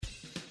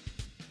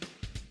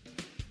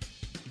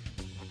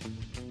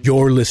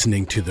You're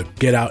listening to the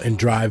Get Out and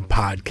Drive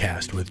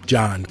podcast with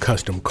John,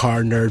 Custom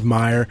Car Nerd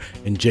Meyer,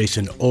 and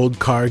Jason, Old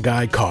Car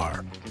Guy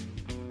Carr.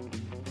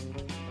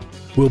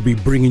 We'll be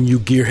bringing you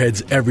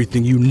gearheads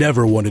everything you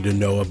never wanted to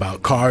know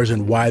about cars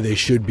and why they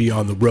should be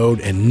on the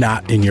road and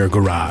not in your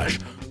garage.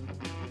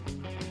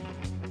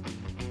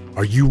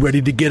 Are you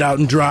ready to get out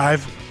and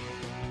drive?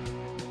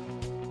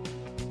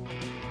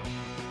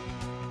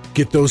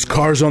 Get those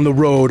cars on the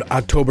road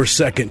October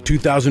 2nd,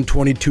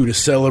 2022 to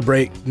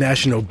celebrate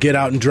National Get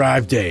Out and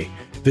Drive Day.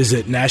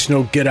 Visit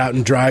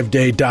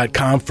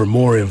nationalgetoutanddriveday.com for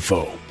more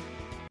info.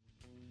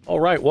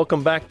 All right,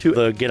 welcome back to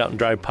the Get Out and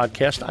Drive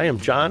podcast. I am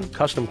John,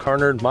 Custom Car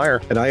Nerd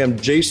Meyer. And I am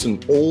Jason,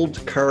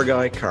 Old Car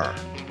Guy Carr.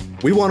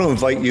 We want to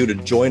invite you to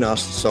join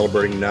us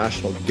celebrating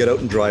National Get Out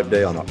and Drive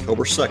Day on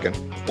October 2nd,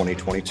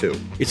 2022.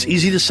 It's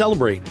easy to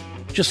celebrate.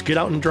 Just get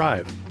out and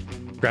drive.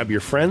 Grab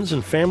your friends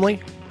and family,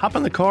 hop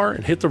in the car,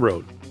 and hit the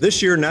road.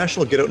 This year,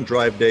 National Get Out and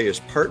Drive Day is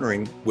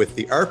partnering with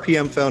the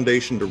RPM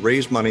Foundation to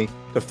raise money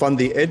to fund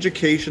the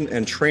education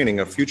and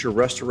training of future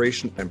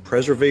restoration and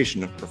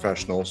preservation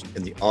professionals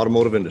in the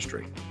automotive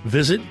industry.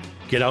 Visit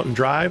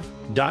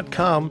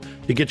getoutanddrive.com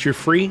to get your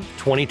free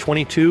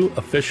 2022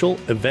 official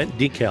event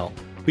decal.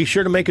 Be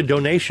sure to make a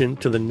donation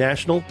to the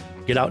National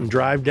Get Out and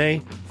Drive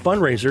Day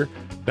fundraiser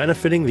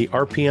benefiting the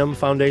RPM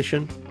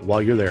Foundation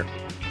while you're there.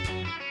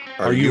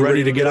 Are you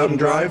ready to get out and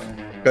drive?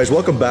 Guys,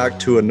 welcome back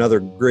to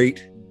another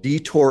great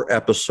detour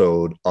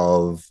episode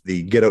of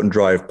the Get Out and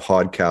Drive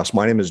podcast.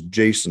 My name is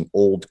Jason,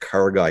 Old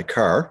Car Guy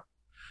Carr.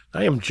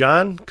 I am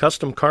John,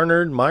 Custom Car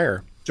Nerd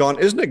Meyer. John,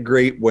 isn't it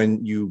great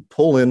when you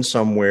pull in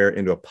somewhere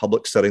into a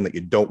public setting that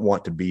you don't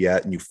want to be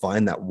at and you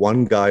find that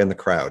one guy in the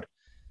crowd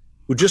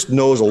who just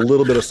knows a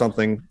little bit of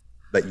something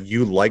that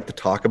you like to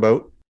talk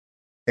about,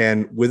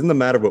 and within the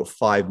matter of about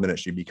 5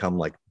 minutes, you become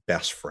like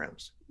best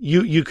friends.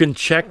 You can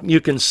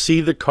see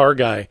the car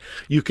guy.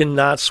 You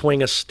cannot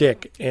swing a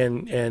stick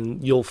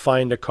and you'll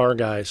find a car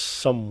guy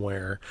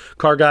somewhere.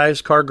 Car guys,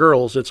 car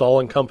girls, it's all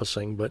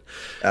encompassing, but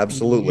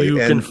absolutely. You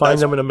can find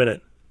them in a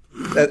minute.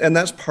 And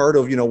that's part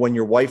of, when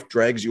your wife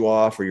drags you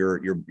off, or your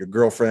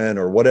girlfriend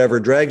or whatever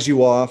drags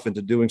you off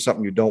into doing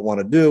something you don't want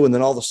to do. And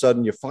then all of a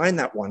sudden you find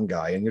that one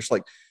guy and you're just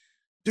like,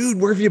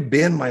 dude, where have you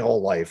been my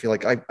whole life? You're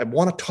like, I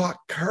want to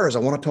talk cars. I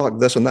want to talk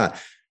this and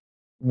that.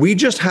 We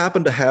just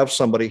happen to have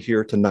somebody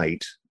here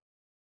tonight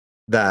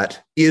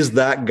that is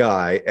that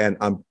guy, and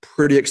I'm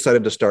pretty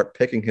excited to start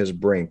picking his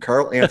brain.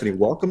 Carl Anthony,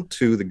 welcome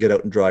to the Get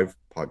Out and Drive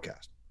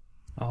podcast.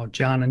 Oh,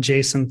 John and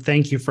Jason,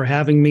 thank you for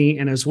having me.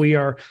 And as we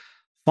are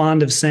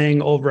fond of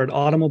saying over at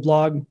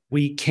Automoblog,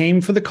 we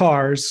came for the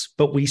cars,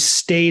 but we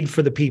stayed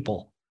for the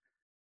people.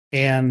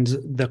 And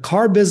the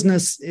car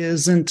business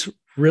isn't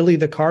really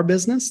the car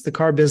business. The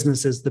car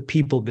business is the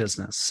people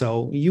business.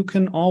 So you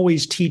can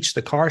always teach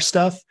the car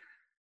stuff.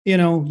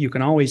 You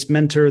can always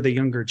mentor the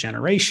younger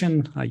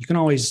generation. You can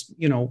always,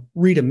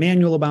 read a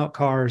manual about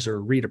cars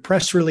or read a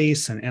press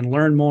release and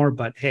learn more.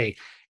 But hey,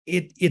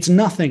 it's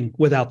nothing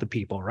without the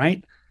people,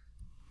 right?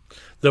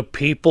 The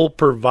people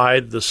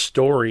provide the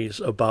stories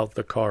about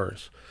the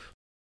cars.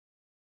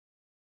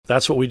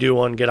 That's what we do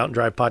on Get Out and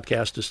Drive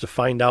podcast, is to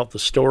find out the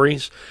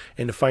stories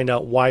and to find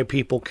out why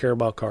people care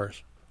about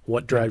cars.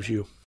 What drives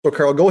you? So,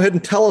 Carl, go ahead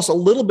and tell us a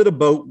little bit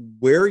about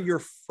where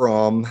you're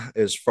from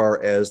as far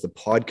as the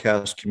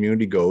podcast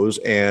community goes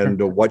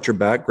and what your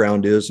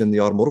background is in the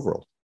automotive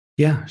world.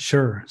 Yeah,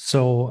 sure.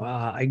 So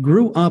I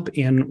grew up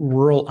in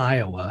rural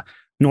Iowa,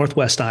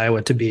 Northwest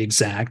Iowa to be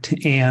exact.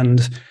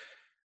 And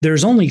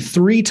there's only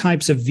 3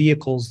 types of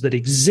vehicles that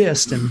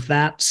exist in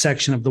that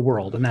section of the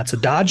world. And that's a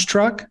Dodge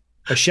truck,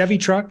 a Chevy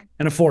truck,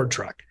 and a Ford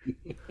truck.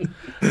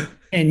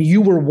 And you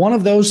were one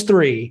of those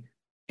 3.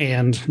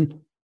 And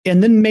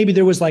then maybe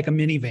there was like a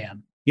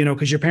minivan,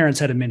 because your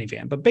parents had a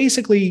minivan, but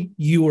basically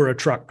you were a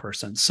truck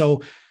person.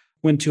 So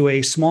went to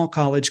a small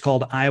college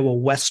called Iowa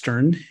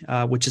Western,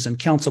 which is in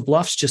Council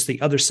Bluffs, just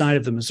the other side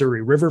of the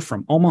Missouri River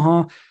from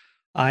Omaha.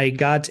 I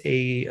got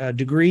a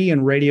degree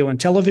in radio and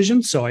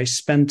television. So I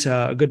spent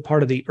a good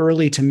part of the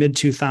early to mid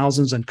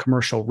 2000s in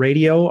commercial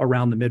radio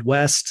around the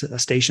Midwest,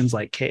 stations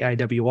like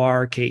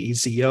KIWR,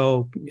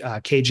 KEZO,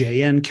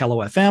 KJN,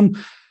 Kello FM.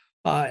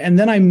 And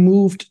then I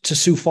moved to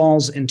Sioux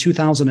Falls in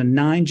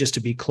 2009 just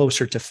to be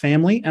closer to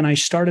family. And I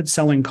started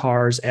selling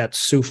cars at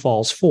Sioux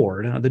Falls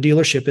Ford. The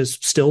dealership is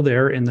still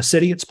there in the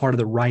city. It's part of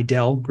the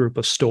Rydell group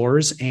of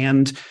stores.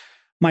 And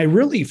my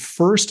really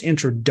first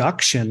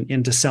introduction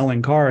into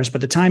selling cars, by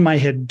the time I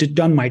had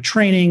done my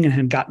training and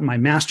had gotten my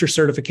master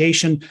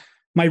certification,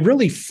 my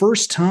really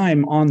first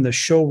time on the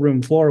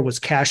showroom floor was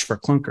Cash for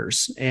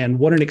Clunkers. And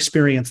what an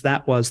experience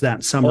that was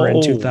that summer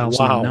in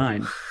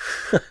 2009. Wow.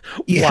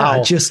 Yeah,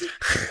 wow. just,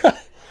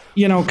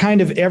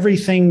 kind of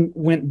everything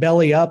went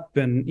belly up.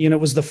 And,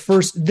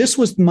 this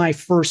was my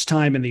first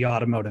time in the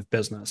automotive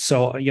business.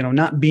 So,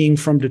 not being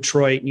from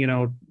Detroit,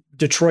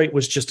 Detroit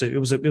was just, it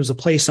was a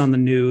place on the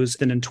news.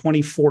 Then in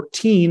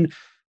 2014,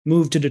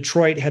 moved to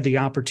Detroit, had the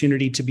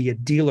opportunity to be a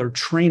dealer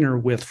trainer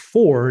with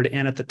Ford.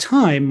 And at the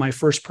time, my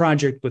first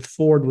project with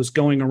Ford was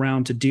going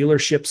around to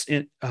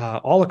dealerships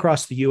all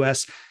across the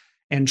U.S.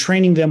 and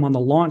training them on the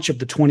launch of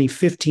the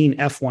 2015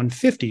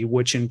 F-150,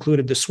 which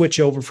included the switch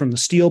over from the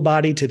steel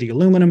body to the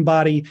aluminum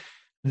body.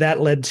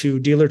 That led to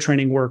dealer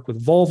training work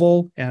with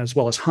Volvo as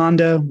well as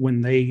Honda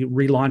when they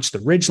relaunched the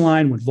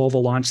Ridgeline, when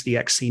Volvo launched the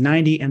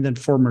XC90, and then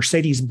for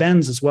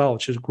Mercedes-Benz as well,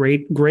 which is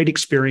great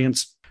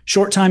experience.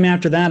 Short time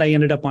after that, I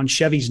ended up on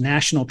Chevy's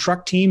national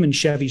truck team and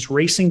Chevy's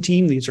racing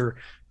team. These are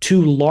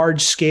two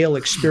large-scale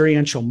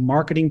experiential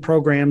marketing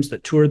programs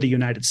that tour the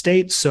United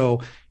States.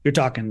 So you're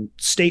talking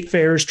state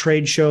fairs,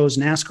 trade shows,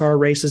 NASCAR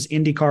races,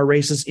 IndyCar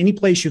races, any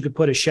place you could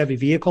put a Chevy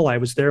vehicle. I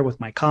was there with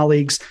my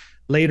colleagues.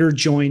 Later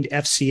joined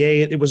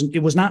FCA.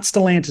 It was not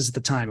Stellantis at the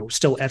time. It was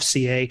still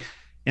FCA.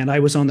 And I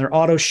was on their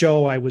auto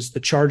show. I was the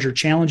Charger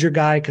Challenger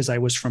guy because I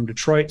was from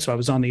Detroit. So I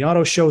was on the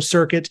auto show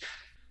circuit.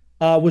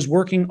 Was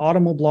working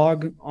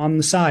Automoblog on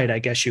the side, I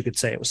guess you could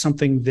say. It was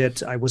something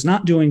that I was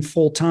not doing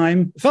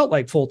full-time. It felt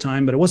like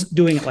full-time, but I wasn't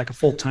doing it like a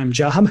full-time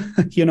job.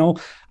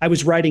 I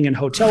was writing in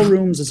hotel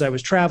rooms as I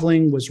was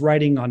traveling, was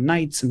writing on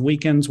nights and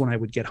weekends when I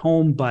would get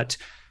home. But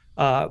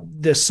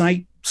the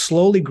site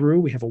slowly grew.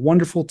 We have a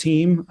wonderful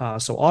team.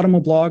 So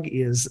Automoblog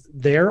is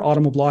there,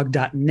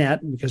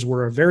 automoblog.net, because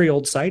we're a very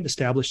old site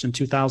established in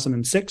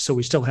 2006. So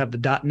we still have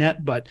the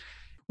 .net, but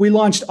we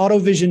launched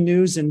AutoVision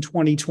News in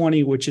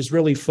 2020, which is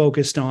really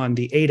focused on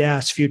the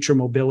ADAS, future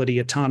mobility,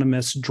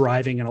 autonomous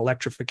driving and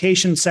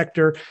electrification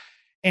sector.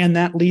 And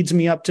that leads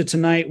me up to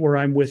tonight where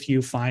I'm with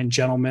you fine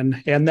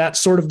gentlemen. And that's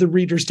sort of the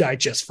Reader's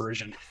Digest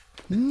version.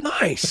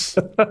 Nice.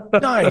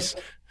 Nice.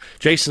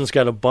 Jason's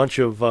got a bunch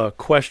of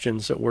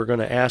questions that we're going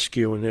to ask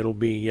you, and it'll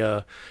be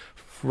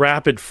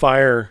rapid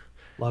fire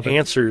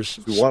answers.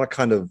 We want to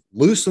kind of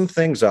loosen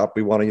things up.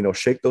 We want to,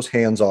 shake those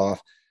hands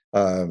off,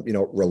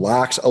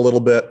 relax a little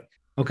bit.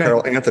 Okay.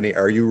 Carl Anthony,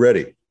 are you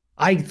ready?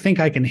 I think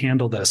I can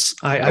handle this.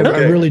 I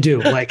really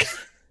do.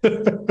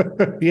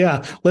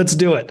 Yeah, let's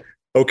do it.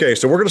 Okay.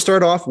 So we're going to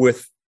start off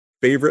with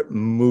favorite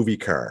movie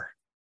car.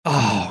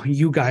 Oh,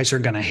 you guys are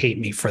going to hate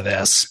me for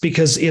this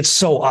because it's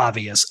so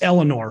obvious.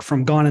 Eleanor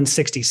from Gone in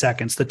 60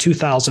 Seconds, the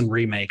 2000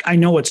 remake. I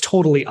know it's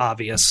totally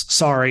obvious.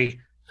 Sorry.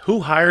 Who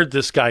hired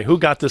this guy? Who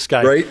got this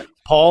guy? Right.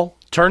 Paul,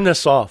 turn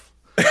this off.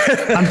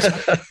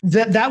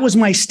 That was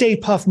my Stay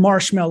Puft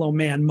Marshmallow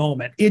Man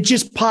moment. It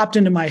just popped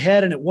into my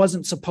head and it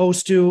wasn't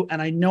supposed to.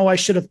 And I know I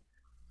should have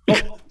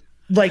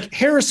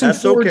Harrison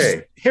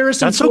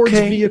Ford's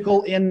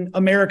vehicle in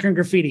American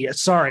Graffiti.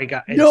 Sorry,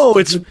 guys. No,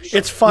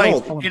 it's fine.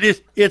 No.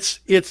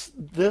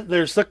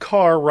 There's the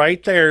car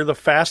right there, the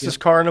fastest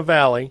car in the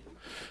valley.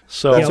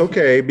 So that's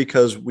okay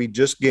because we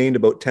just gained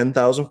about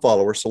 10,000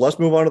 followers. So let's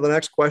move on to the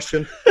next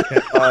question.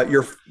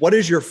 What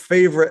is your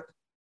favorite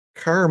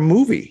car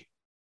movie?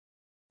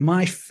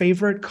 My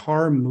favorite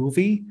car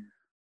movie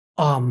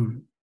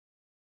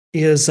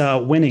is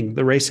Winning,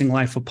 The Racing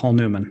Life of Paul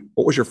Newman.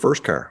 What was your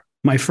first car?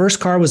 My first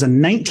car was a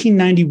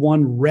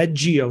 1991 red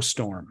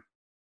Geostorm.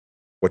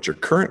 What's your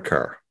current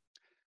car?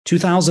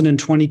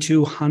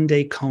 2022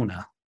 Hyundai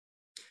Kona.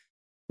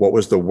 What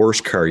was the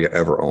worst car you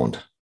ever owned?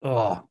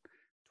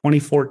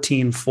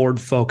 2014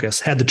 Ford Focus.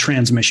 Had the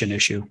transmission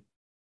issue.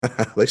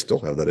 They still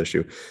have that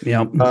issue.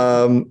 Yeah.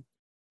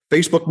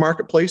 Facebook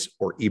Marketplace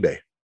or eBay?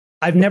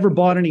 I've never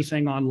bought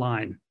anything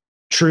online.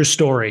 True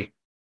story.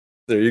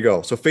 There you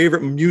go. So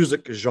favorite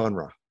music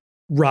genre?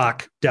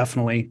 Rock,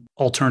 definitely.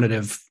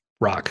 Alternative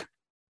rock.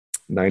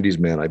 90s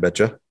man, I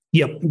betcha.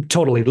 Yep,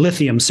 totally.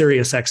 Lithium,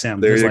 Sirius XM.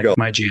 There you go.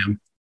 My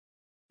jam.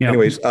 Yep.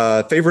 Anyways,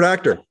 favorite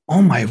actor?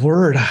 Oh my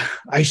word.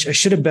 I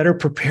should have better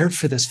prepared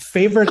for this.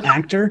 Favorite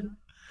actor?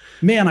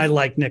 Man, I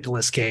like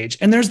Nicolas Cage.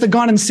 And there's the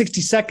Gone in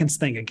 60 Seconds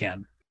thing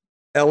again.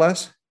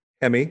 LS,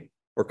 Hemi,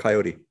 or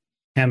Coyote?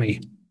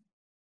 Hemi.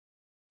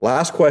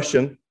 Last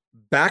question.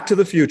 Back to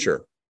the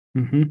Future.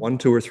 Mm-hmm. 1,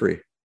 2, or 3?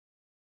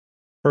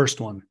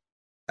 First one.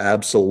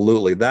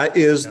 Absolutely. That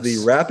is the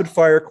rapid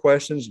fire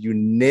questions. You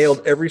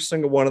nailed every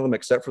single one of them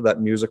except for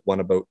that music one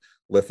about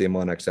lithium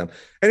on XM.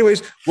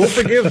 Anyways, we'll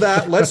forgive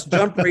that. Let's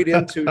jump right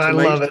into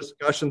tonight's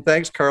discussion.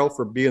 Thanks, Carl,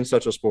 for being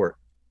such a sport.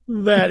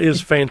 That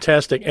is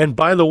fantastic. And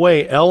by the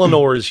way,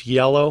 Eleanor is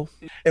yellow.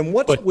 And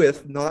what's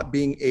with not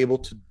being able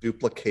to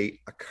duplicate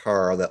a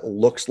car that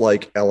looks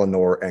like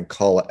Eleanor and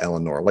call it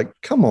Eleanor? Like,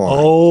 come on.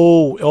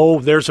 Oh,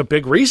 there's a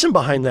big reason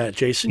behind that,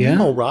 Jason. Yeah. You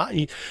know,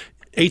 right?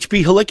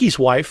 H.B. Halicki's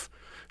wife,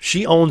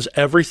 she owns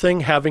everything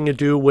having to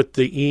do with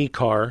the E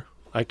car.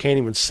 I can't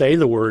even say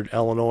the word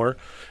Eleanor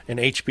and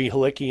H.B.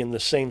 Halicki in the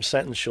same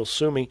sentence. She'll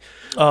sue me.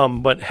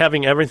 But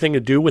having everything to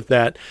do with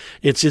that,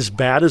 it's as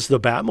bad as the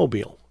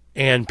Batmobile.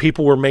 And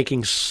people were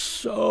making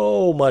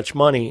so much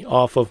money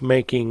off of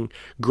making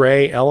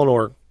gray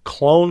Eleanor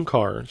clone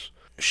cars.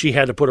 She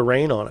had to put a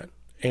rein on it.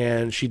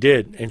 And she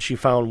did. And she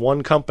found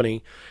one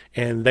company,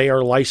 and they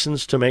are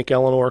licensed to make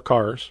Eleanor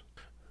cars.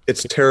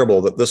 It's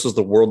terrible that this is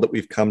the world that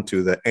we've come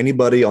to, that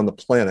anybody on the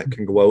planet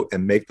can go out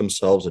and make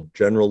themselves a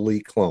General Lee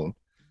clone.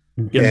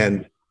 Yep.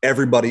 And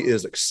everybody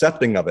is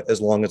accepting of it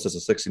as long as it's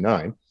a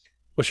 69.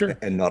 Well, sure.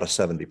 And not a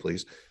 70,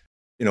 please.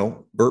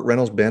 Burt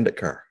Reynolds' Bandit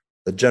car,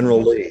 the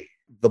General Lee,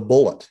 the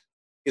Bullet.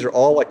 These are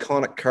all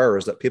iconic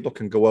cars that people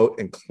can go out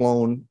and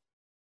clone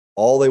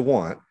all they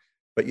want.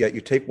 but yet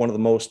you take one of the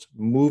most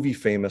movie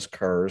famous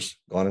cars,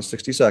 Gone in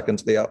 60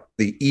 Seconds, the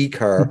E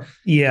car,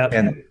 Yeah.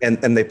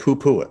 and they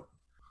poo-poo it.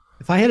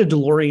 If I had a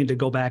DeLorean to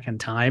go back in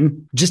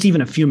time, just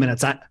even a few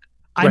minutes, I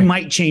Right.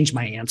 might change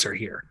my answer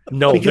here.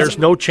 No, Because- there's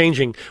no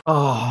changing.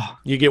 Oh,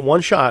 You get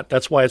one shot.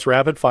 That's why it's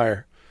rapid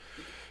fire.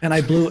 and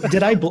I blew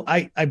it.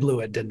 I blew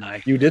it, didn't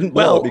I? You didn't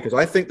blow Well, it, because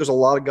I think there's a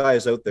lot of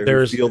guys out there who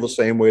there's- feel the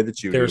same way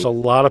that you There's do. a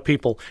lot of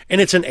people,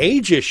 and it's an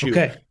age issue.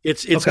 Okay.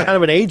 It's Okay. kind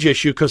of an age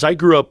issue because I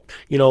grew up,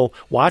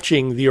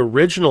 watching the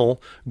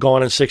original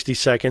Gone in 60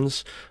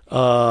 Seconds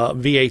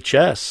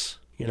VHS.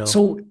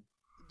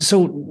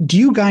 So do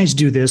you guys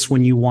do this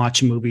when you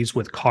watch movies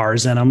with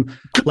cars in them?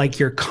 Like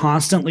you're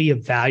constantly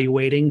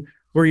evaluating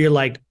where you're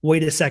like,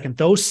 wait a second,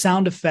 those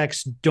sound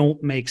effects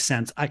don't make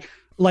sense. I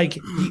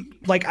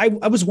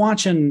was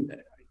watching,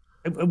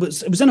 it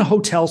was in a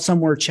hotel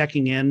somewhere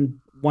checking in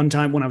one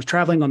time when I was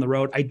traveling on the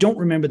road. I don't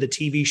remember the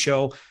TV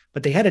show,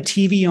 but they had a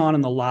TV on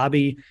in the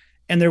lobby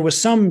and there was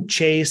some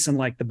chase and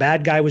like the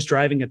bad guy was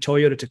driving a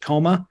Toyota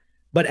Tacoma,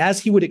 but as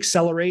he would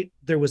accelerate,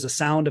 there was a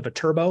sound of a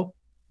turbo.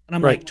 And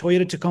I'm Right. like,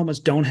 Toyota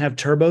Tacomas don't have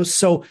turbos.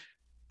 So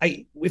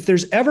if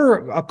there's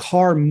ever a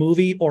car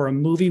movie or a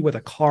movie with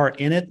a car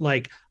in it,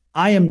 like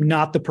I am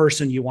not the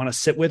person you want to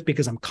sit with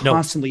because I'm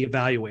constantly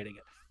evaluating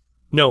it.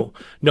 No,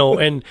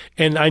 and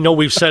I know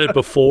we've said it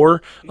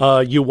before.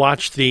 You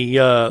watched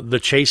the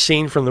chase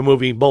scene from the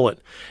movie Bullet.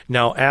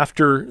 Now,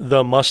 after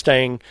the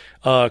Mustang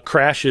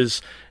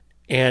crashes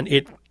and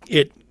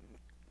it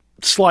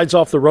slides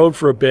off the road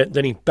for a bit,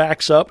 then he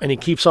backs up and he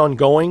keeps on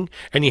going,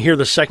 and you hear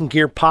the second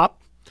gear pop,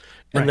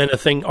 and then a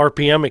thing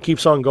RPM, it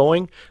keeps on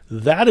going.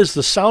 That is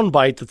the sound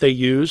bite that they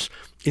use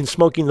in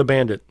Smoking the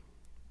Bandit.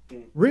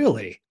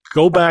 Really?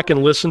 Go back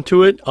and listen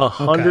to it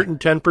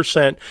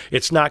 110%.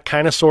 It's not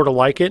kind of sort of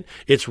like it.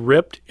 It's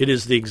ripped. It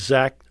is the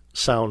exact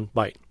sound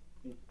bite.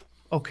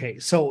 Okay.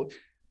 So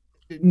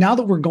now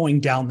that we're going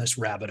down this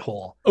rabbit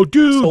hole. Oh,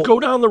 dude, So- go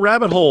down the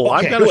rabbit hole.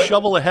 Okay. I've got a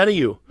shovel ahead of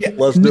you. Yeah,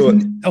 Let's do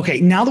it.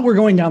 Okay. Now that we're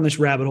going down this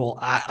rabbit hole,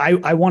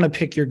 I want to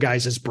pick your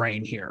guys'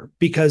 brain here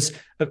because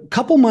a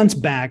couple months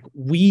back,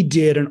 we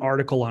did an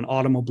article on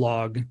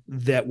Automoblog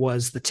that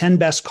was the 10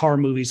 best car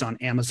movies on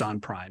Amazon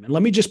Prime. And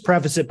let me just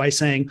preface it by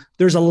saying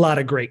there's a lot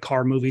of great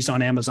car movies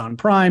on Amazon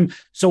Prime.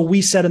 So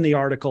we said in the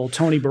article,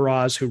 Tony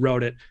Baraz, who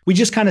wrote it, we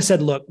just kind of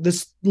said, look,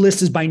 this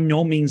list is by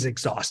no means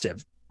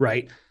exhaustive,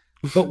 right?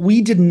 But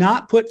we did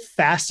not put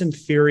Fast and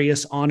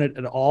Furious on it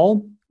at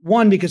all.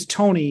 One, because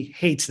Tony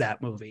hates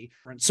that movie.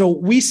 So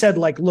we said,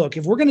 like, look,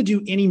 if we're going to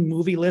do any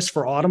movie list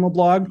for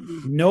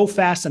Automoblog, no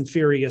Fast and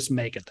Furious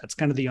make it. That's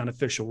kind of the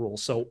unofficial rule.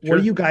 So what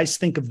do you guys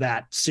think of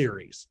that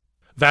series?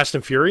 Fast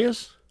and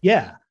Furious?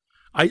 Yeah,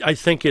 I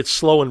think it's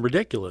slow and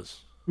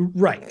ridiculous.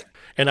 right.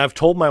 And I've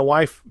told my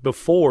wife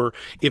before,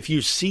 if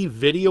you see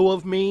video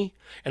of me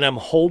and I'm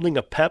holding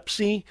a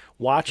Pepsi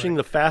watching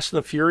the Fast and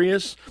the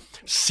Furious,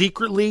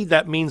 secretly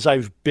that means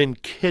I've been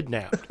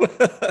kidnapped.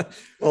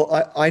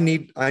 Well, I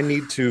need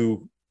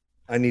to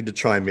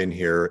chime in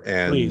here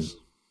and Please.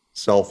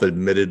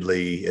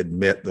 self-admittedly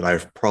admit that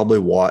I've probably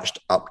watched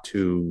up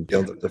to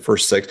the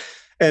first 6.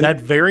 And That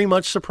very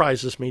much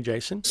surprises me,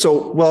 Jason.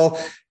 so, well,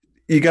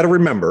 you got to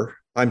remember,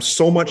 I'm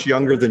so much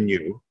younger than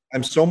you.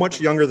 I'm so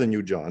much younger than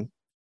you, John,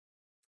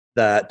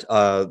 that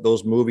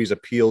those movies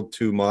appealed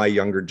to my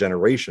younger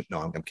generation. No,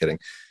 I'm kidding.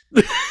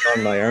 John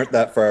and I aren't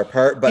that far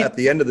apart, but at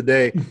the end of the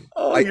day,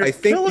 Oh, I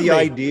think the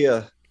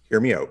idea, hear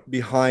me out,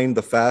 behind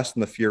the Fast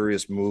and the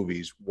Furious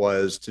movies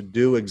was to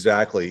do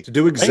exactly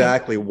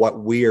what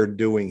we are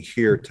doing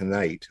here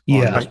tonight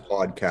on this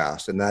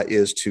podcast, and that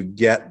is to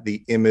get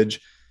the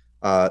image,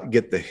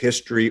 get the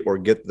history, or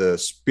get the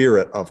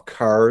spirit of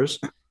cars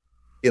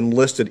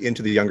enlisted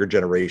into the younger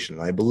generation.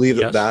 And I believe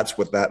that that's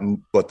what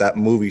that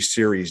movie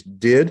series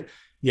did,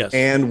 Yes.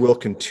 and will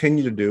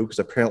continue to do, because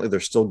apparently they're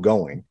still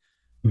going.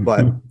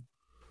 But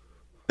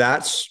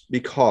that's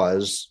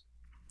because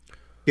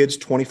kids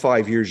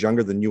 25 years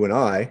younger than you and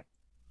I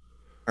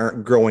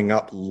aren't growing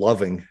up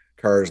loving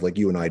cars like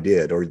you and I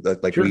did, or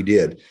like we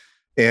did.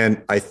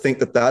 And I think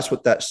that that's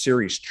what that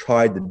series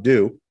tried to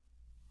do.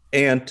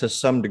 And to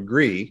some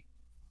degree,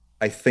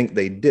 I think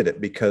they did it,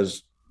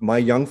 because my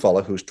young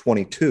fella who's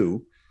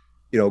 22,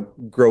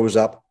 grows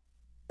up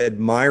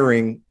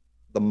admiring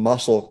the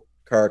muscle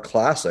car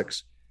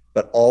classics,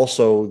 but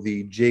also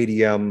the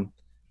JDM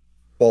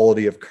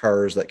quality of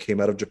cars that came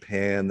out of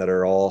Japan that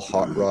are all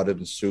hot rodded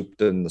and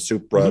souped, and the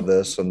Supra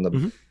this and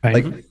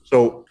the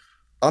So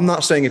I'm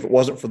not saying if it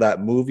wasn't for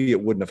that movie,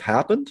 it wouldn't have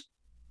happened,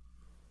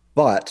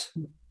 but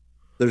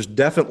there's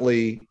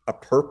definitely a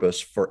purpose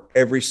for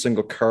every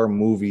single car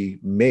movie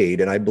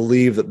made. And I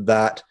believe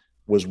that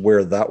was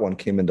where that one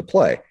came into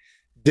play.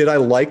 Did I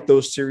like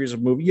those series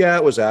of movies? Yeah,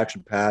 it was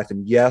action packed.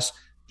 And yes,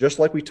 just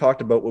like we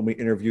talked about when we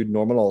interviewed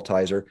Norman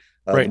Altizer,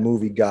 the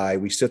movie guy,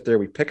 we sit there,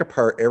 we pick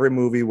apart every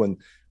movie when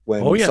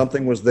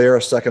something was there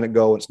a second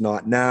ago, it's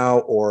not now,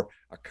 or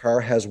a car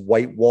has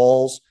white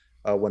walls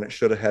when it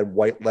should have had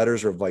white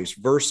letters, or vice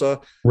versa.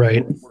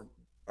 Right.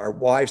 Our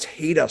wives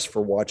hate us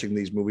for watching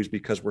these movies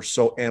because we're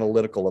so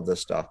analytical of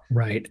this stuff.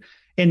 Right.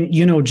 And,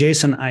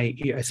 Jason, I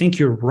think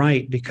you're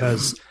right,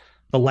 because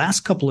the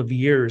last couple of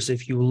years,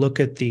 if you look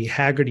at the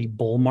Hagerty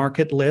bull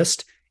market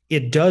list,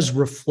 it does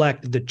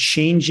reflect the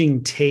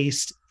changing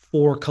taste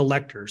for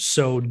collectors.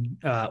 So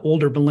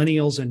older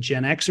millennials and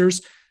Gen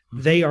Xers,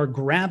 they are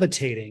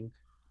gravitating.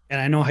 And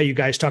I know how you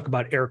guys talk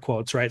about air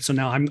quotes, right? So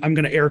now I'm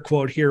going to air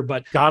quote here,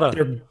 but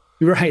you're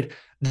right.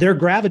 They're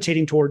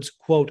gravitating towards,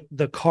 quote,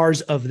 the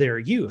cars of their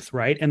youth,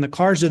 right? And the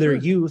cars of their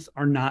youth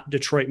are not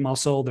Detroit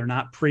Muscle. They're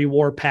not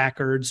pre-war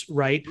Packards,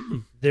 right?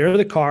 They're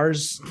the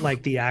cars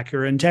like the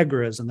Acura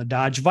Integras and the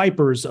Dodge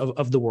Vipers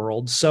of the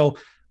world. So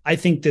I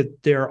think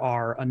that there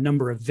are a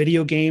number of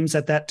video games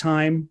at that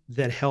time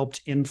that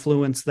helped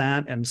influence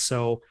that. And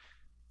so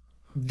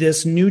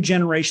this new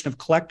generation of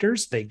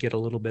collectors, they get a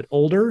little bit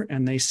older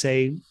and they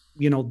say,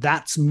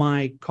 that's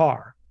my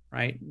car,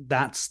 right?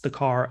 That's the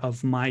car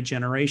of my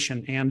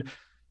generation. And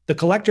the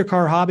collector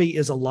car hobby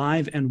is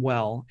alive and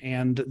well.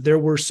 And there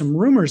were some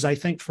rumors, I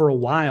think, for a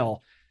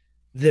while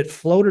that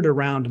floated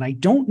around, and I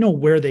don't know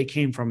where they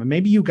came from. And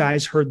maybe you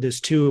guys heard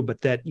this too,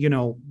 but that,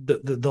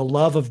 the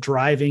love of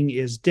driving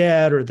is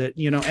dead, or that,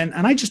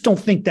 and I just don't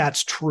think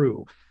that's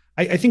true.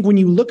 I think when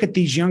you look at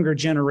these younger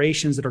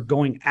generations that are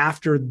going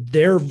after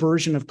their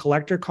version of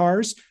collector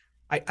cars,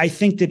 I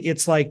think that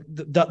it's like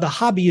the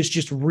hobby is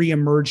just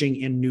reemerging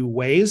in new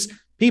ways.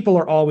 People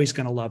are always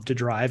going to love to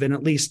drive, and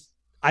at least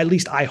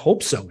I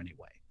hope so anyway.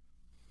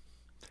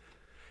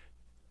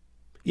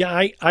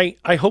 Yeah,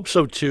 I hope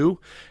so too.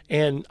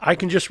 And I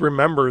can just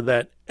remember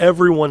that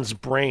everyone's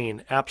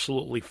brain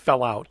absolutely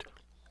fell out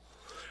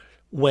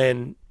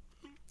when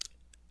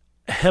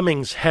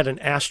Hemmings had an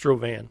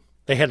Astrovan.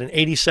 They had an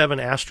 87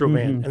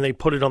 Astrovan, and they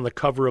put it on the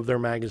cover of their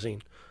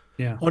magazine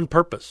on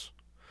purpose,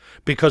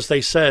 because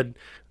they said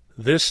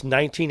this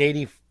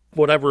 1980,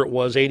 whatever it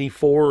was,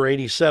 84 or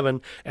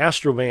 87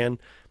 Astrovan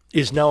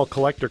is now a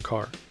collector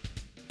car.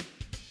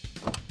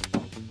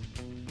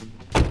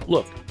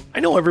 Look, I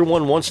know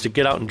everyone wants to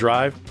get out and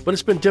drive, but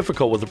it's been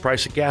difficult with the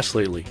price of gas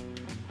lately.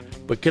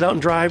 But get out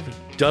and drive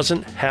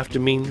doesn't have to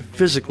mean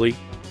physically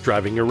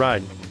driving your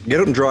ride.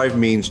 Get out and drive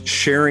means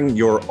sharing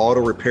your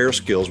auto repair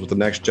skills with the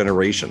next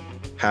generation.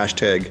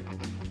 Hashtag,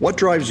 what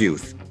drives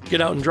youth?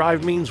 Get out and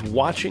drive means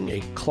watching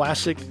a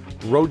classic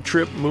road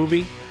trip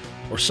movie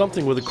or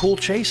something with a cool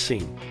chase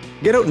scene.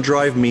 Get out and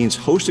drive means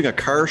hosting a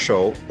car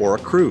show or a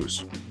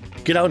cruise.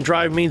 Get out and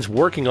drive means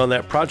working on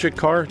that project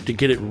car to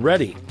get it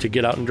ready to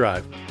get out and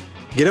drive.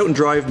 Get out and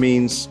drive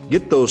means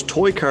get those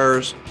toy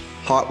cars,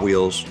 Hot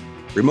Wheels,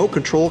 remote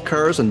control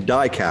cars, and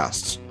die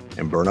casts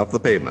and burn up the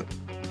pavement.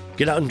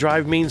 Get out and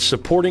drive means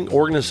supporting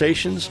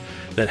organizations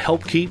that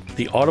help keep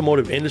the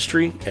automotive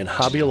industry and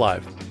hobby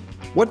alive.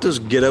 What does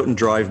get out and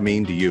drive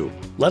mean to you?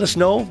 Let us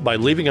know by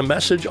leaving a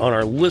message on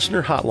our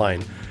listener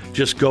hotline.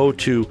 Just go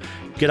to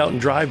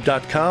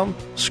getoutanddrive.com,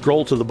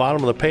 scroll to the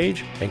bottom of the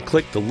page, and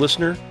click the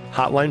listener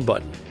hotline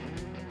button.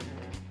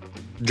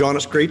 John,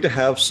 it's great to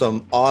have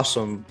some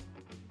awesome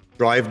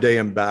Drive Day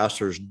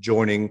ambassadors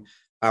joining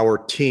our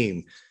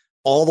team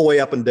all the way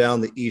up and down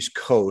the East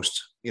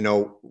Coast.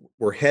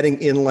 We're heading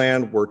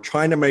inland. We're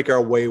trying to make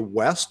our way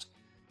west.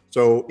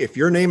 So if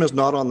your name is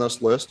not on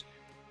this list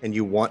and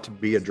you want to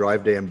be a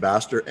Drive Day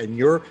ambassador and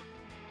you're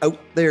out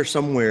there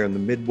somewhere in the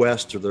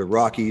Midwest or the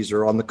Rockies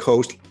or on the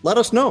coast, let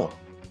us know,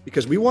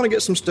 because we want to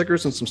get some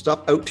stickers and some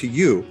stuff out to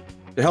you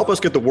to help us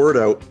get the word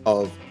out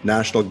of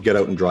National Get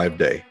Out and Drive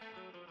Day.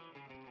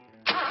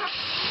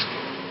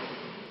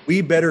 We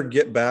better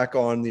get back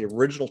on the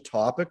original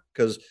topic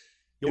because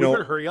we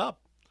better hurry up.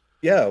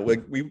 Yeah, we're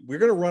going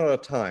to run out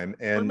of time,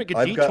 and we're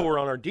going to make a detour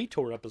on our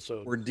detour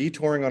episode. We're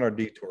detouring on our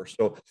detour.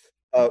 So,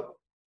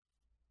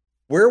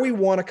 where we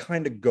want to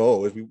kind of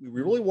go is we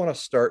really want to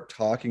start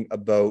talking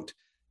about,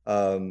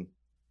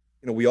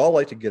 we all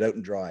like to get out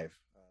and drive,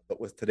 but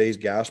with today's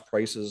gas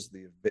prices,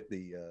 the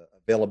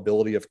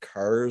availability of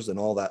cars and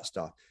all that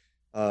stuff,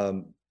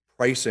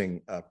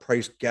 pricing,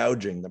 price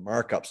gouging, the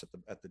markups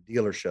at the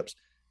dealerships,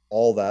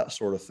 all that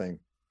sort of thing.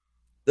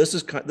 This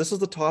is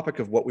the topic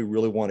of what we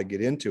really want to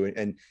get into,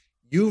 and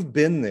you've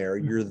been there,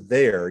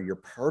 you're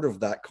part of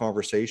that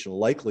conversation,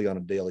 likely on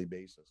a daily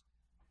basis.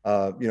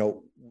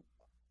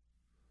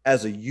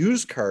 As a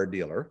used car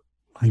dealer,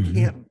 I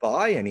can't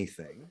buy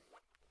anything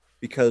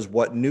because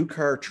what new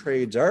car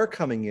trades are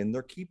coming in,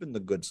 they're keeping the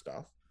good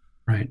stuff.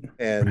 Right.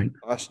 And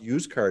us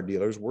used car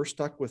dealers, we're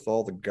stuck with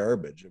all the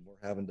garbage and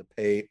we're having to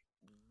pay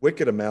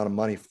wicked amount of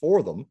money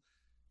for them.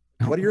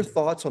 What are your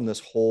thoughts on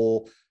this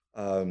whole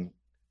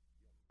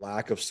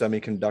lack of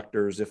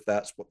semiconductors, if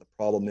that's what the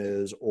problem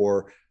is,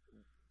 or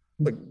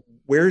like,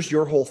 where's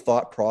your whole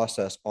thought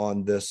process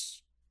on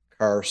this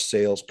car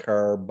sales,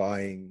 car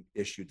buying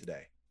issue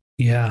today?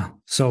 Yeah.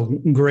 So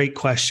great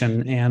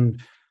question. And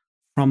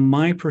from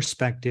my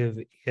perspective,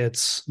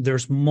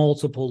 there's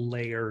multiple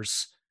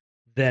layers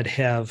that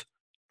have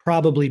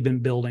probably been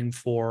building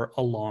for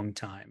a long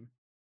time.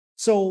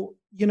 So,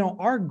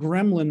 our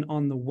gremlin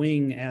on the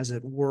wing, as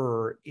it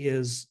were,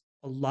 is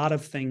a lot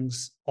of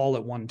things all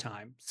at one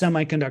time.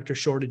 Semiconductor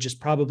shortage is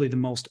probably the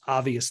most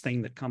obvious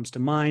thing that comes to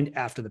mind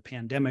after the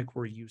pandemic,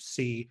 where you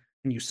see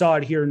And you saw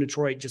it here in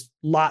Detroit, just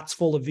lots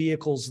full of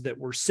vehicles that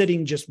were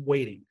sitting, just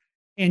waiting.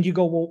 And you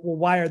go, well,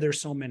 why are there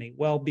so many?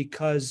 Well,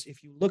 because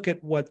if you look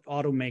at what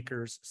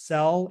automakers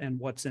sell and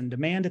what's in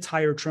demand, it's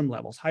higher trim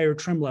levels. Higher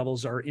trim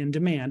levels are in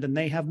demand and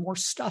they have more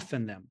stuff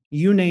in them.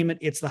 You name it,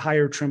 it's the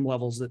higher trim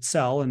levels that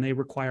sell, and they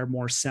require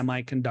more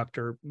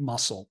semiconductor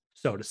muscle,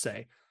 so to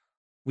say.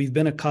 We've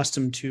been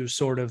accustomed to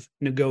sort of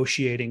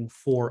negotiating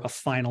for a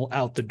final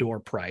out the door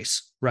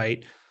price,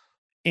 right?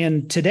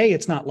 And today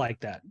it's not like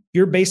that.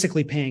 You're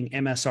basically paying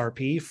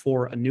MSRP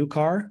for a new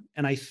car.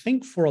 And I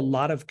think for a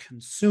lot of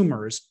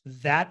consumers,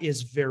 that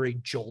is very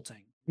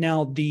jolting.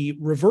 Now, the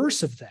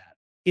reverse of that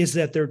is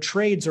that their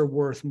trades are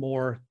worth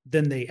more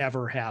than they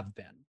ever have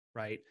been,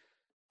 right?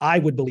 I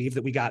would believe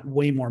that we got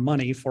way more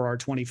money for our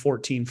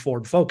 2014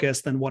 Ford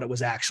Focus than what it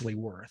was actually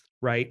worth,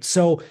 right?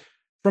 So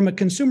from a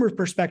consumer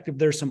perspective,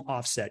 there's some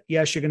offset.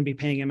 Yes, you're going to be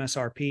paying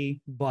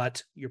MSRP,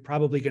 but you're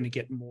probably going to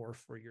get more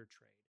for your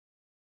trade.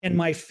 And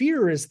my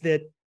fear is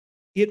that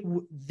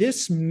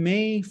this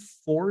may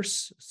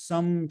force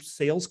some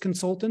sales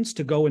consultants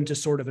to go into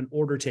sort of an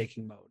order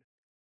taking mode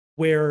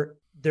where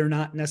they're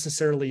not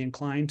necessarily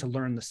inclined to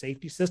learn the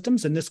safety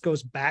systems. And this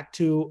goes back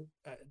to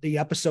the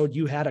episode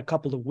you had a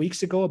couple of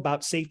weeks ago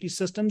about safety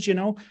systems,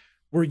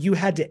 where you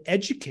had to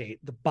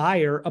educate the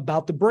buyer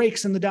about the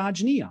brakes in the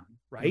Dodge Neon,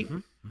 right?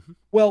 Mm-hmm, mm-hmm.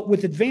 Well,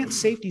 with advanced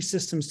safety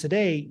systems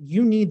today,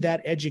 you need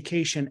that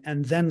education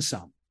and then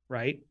some,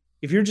 right?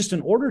 If you're just an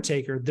order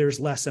taker, there's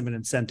less of an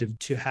incentive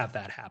to have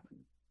that happen.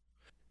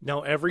 Now,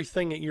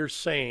 everything that you're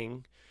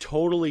saying,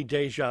 totally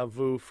deja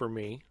vu for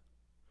me.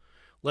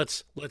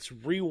 Let's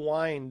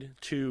rewind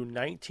to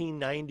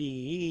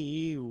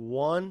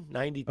 1991,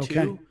 92,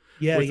 okay.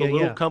 with a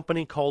little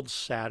company called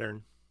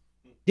Saturn.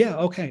 Yeah,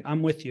 okay,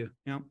 I'm with you.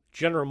 Yeah.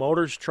 General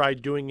Motors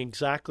tried doing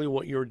exactly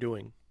what you're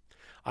doing.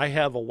 I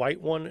have a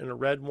white one and a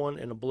red one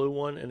and a blue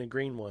one and a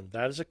green one.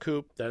 That is a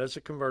coupe. That is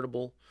a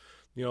convertible.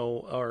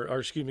 Or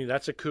excuse me,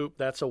 that's a coupe,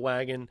 that's a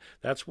wagon,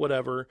 that's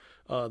whatever.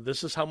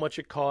 This is how much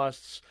it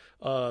costs.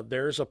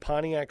 There's a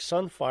Pontiac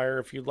Sunfire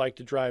if you'd like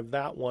to drive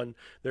that one.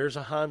 There's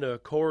a Honda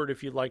Accord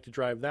if you'd like to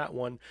drive that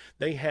one.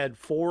 They had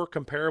 4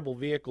 comparable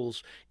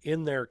vehicles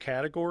in their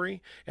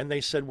category, and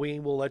they said, we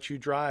will let you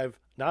drive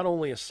not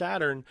only a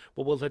Saturn,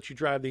 but we'll let you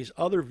drive these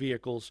other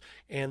vehicles,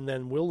 and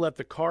then we'll let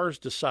the cars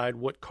decide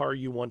what car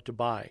you want to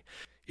buy.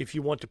 If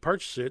you want to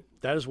purchase it,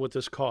 that is what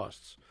this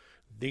costs.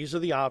 These are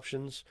the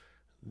options.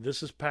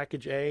 This is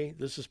package A,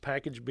 this is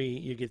package B.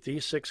 You get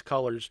these 6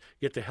 colors,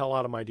 get the hell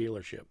out of my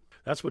dealership.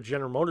 That's what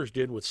General Motors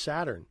did with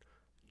Saturn.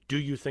 Do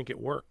you think it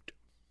worked?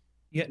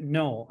 Yeah,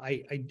 no,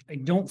 I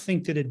don't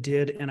think that it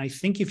did. And I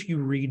think if you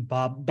read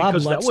Bob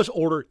because Lutz,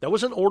 that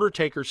was an order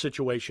taker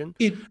situation.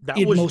 It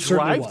was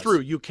drive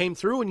through. You came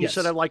through and you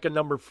said, I'd like a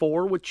number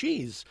 4 with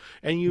cheese,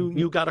 and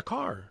you got a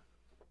car.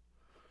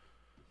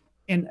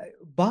 And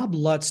Bob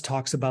Lutz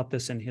talks about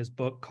this in his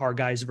book, Car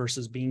Guys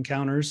versus Bean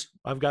Counters.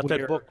 I've got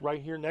that book right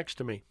here next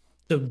to me.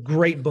 It's a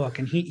great book.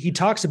 And he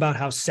talks about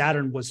how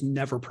Saturn was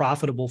never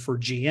profitable for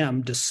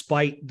GM,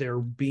 despite there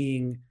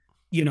being,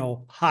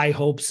 high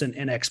hopes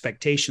and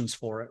expectations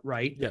for it.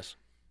 Right. Yes.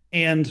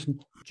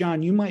 And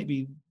John, you might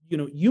be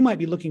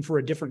looking for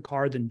a different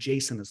car than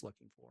Jason is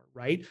looking for.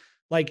 Right.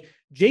 Like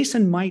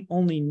Jason might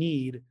only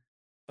need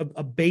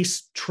a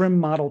base trim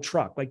model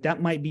truck. Like that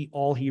might be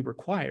all he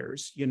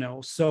requires,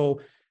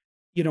 So,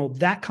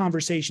 that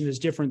conversation is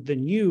different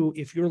than you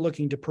if you're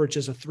looking to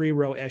purchase a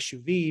 3-row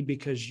SUV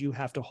because you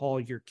have to haul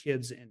your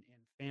kids and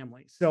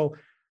family. So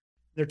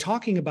they're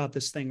talking about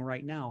this thing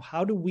right now.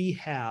 How do we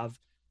have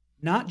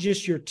not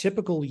just your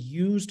typical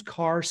used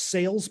car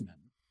salesman,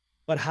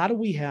 but how do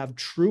we have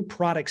true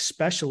product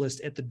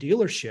specialists at the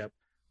dealership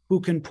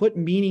who can put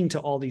meaning to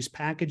all these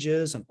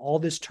packages and all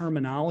this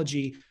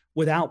terminology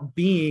without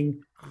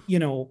being,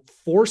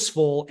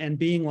 forceful and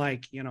being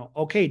like,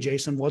 okay,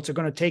 Jason, what's it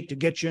going to take to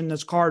get you in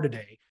this car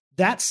today?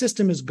 That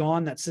system is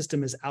gone. That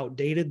system is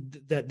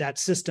outdated. That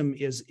system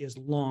is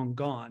long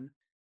gone.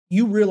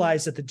 You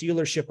realize that the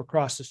dealership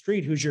across the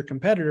street, who's your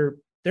competitor,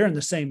 they're in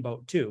the same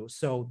boat too.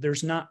 So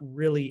there's not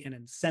really an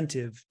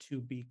incentive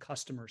to be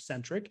customer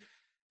centric.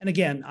 And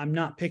again, I'm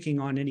not picking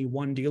on any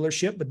one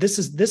dealership, but this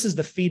is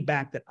the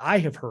feedback that I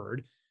have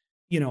heard,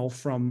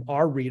 from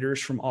our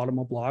readers from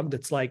Automoblog.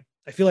 That's like,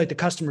 I feel like the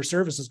customer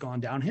service has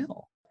gone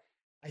downhill.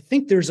 I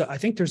think there's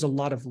a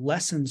lot of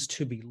lessons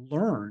to be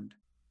learned.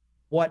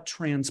 What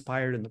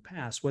transpired in the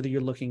past, whether you're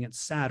looking at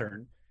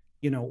Saturn,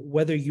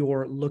 whether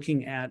you're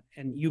looking at,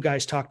 and you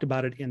guys talked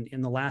about it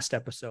in the last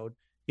episode,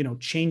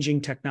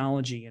 changing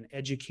technology and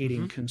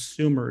educating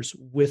consumers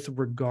with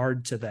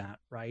regard to that,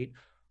 right?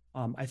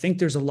 I think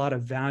there's a lot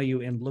of value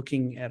in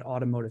looking at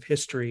automotive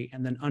history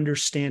and then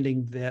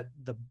understanding that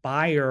the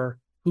buyer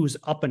who's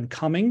up and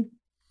coming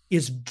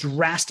is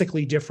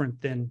drastically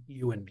different than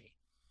you and me,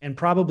 and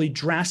probably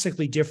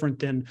drastically different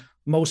than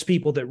most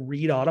people that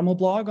read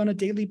Automoblog on a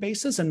daily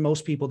basis and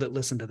most people that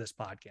listen to this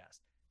podcast.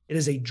 It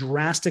is a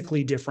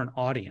drastically different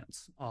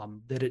audience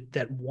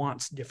that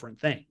wants different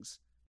things.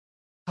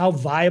 How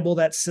viable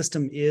that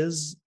system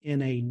is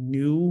in a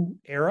new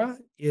era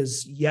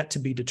is yet to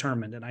be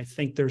determined. And I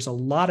think there's a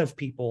lot of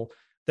people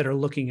that are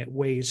looking at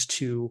ways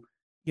to,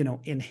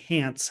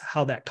 enhance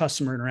how that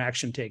customer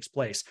interaction takes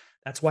place.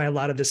 That's why a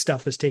lot of this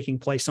stuff is taking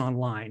place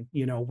online,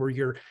 where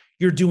you're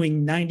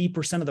doing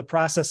 90% of the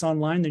process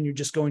online, then you're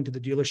just going to the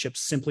dealership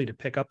simply to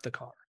pick up the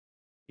car,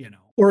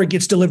 or it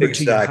gets delivered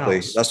to your house. Exactly.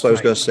 That's what I was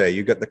going to say.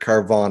 You got the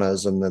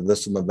Carvanas and the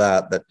this and the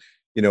that,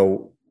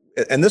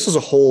 and this is a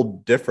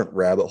whole different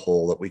rabbit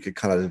hole that we could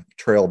kind of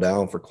trail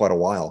down for quite a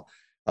while.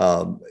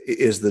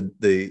 Is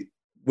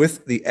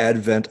with the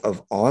advent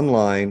of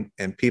online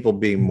and people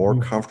being more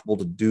comfortable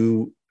to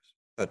do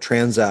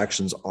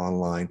transactions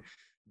online,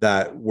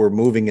 that we're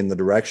moving in the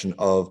direction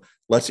of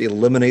let's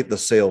eliminate the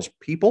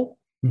salespeople.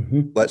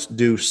 Let's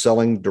do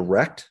selling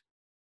direct.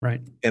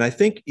 Right. And I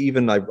think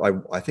even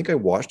I think I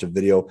watched a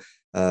video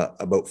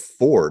about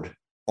Ford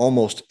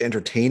almost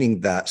entertaining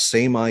that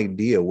same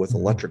idea with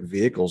electric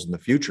vehicles in the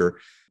future,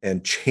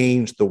 and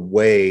change the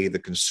way the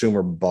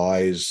consumer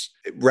buys.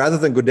 Rather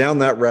than go down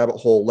that rabbit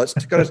hole, let's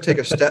kind of take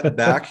a step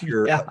back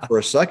here for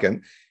a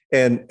second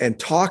and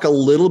talk a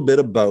little bit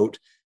about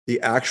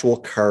the actual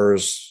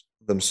cars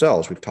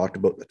themselves. We've talked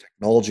about the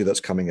technology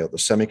that's coming out, the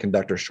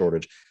semiconductor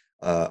shortage,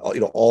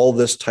 all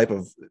this type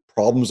of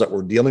problems that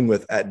we're dealing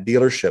with at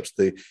dealerships,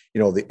 the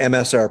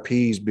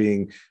MSRPs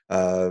being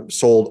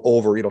sold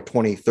over, $20,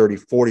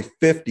 $30, $40,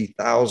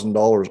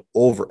 $50,000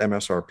 over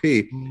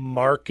MSRP.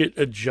 Market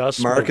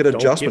adjustments.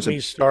 Don't get me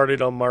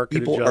started on market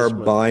people adjustment.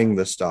 People are buying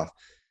this stuff.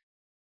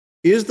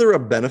 Is there a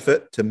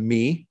benefit to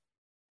me,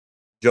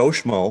 Joe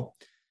Schmo,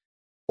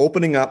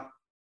 opening up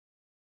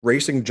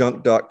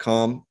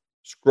racingjunk.com,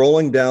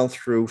 scrolling down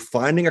through,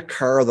 finding a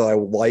car that I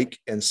like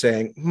and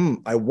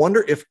saying, I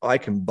wonder if I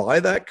can buy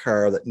that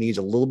car that needs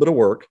a little bit of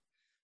work,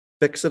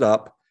 fix it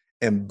up,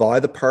 and buy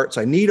the parts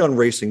I need on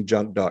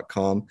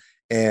racingjunk.com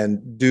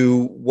and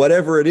do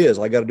whatever it is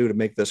I got to do to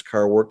make this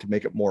car work, to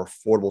make it more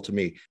affordable to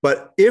me.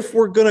 But if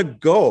we're going to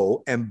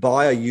go and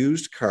buy a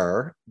used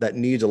car that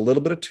needs a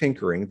little bit of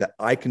tinkering that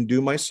I can do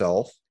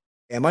myself,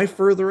 am I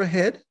further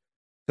ahead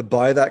to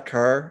buy that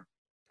car,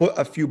 put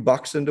a few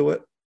bucks into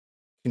it,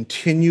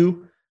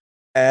 continue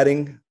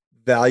adding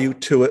value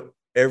to it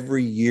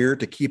every year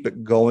to keep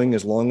it going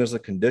as long as the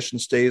condition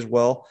stays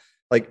well?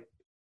 Like,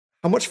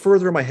 how much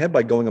further am I ahead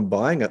by going and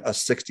buying a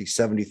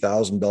 $60,000,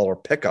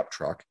 $70,000 pickup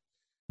truck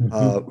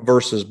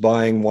versus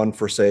buying one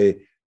for,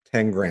 say,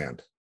 10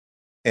 grand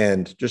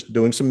and just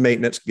doing some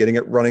maintenance, getting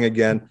it running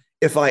again,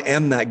 if I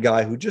am that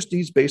guy who just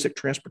needs basic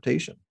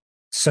transportation?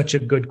 Such a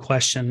good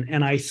question.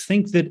 And I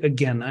think that,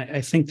 again, I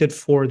think that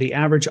for the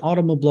average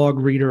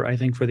Automoblog reader, I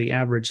think for the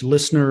average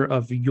listener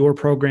of your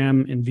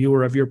program and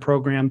viewer of your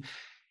program,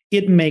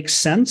 it makes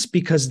sense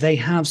because they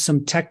have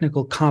some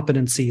technical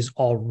competencies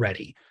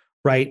already,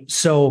 right?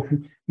 So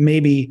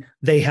maybe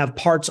they have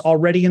parts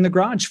already in the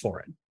garage for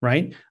it,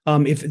 right?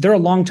 If they're a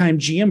longtime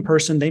GM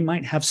person, they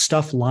might have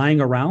stuff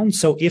lying around.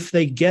 So if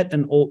they get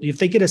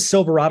a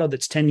Silverado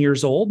that's 10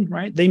 years old,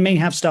 right, they may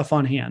have stuff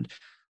on hand.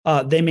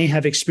 They may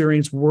have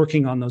experience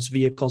working on those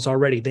vehicles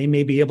already. They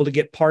may be able to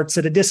get parts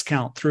at a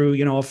discount through,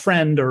 a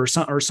friend or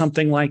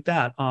something like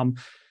that.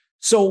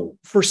 So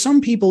for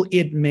some people,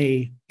 it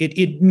may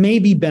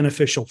be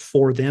beneficial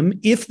for them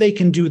if they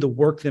can do the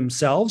work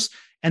themselves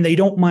and they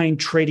don't mind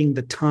trading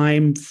the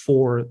time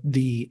for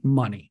the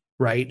money,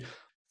 right?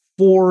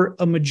 For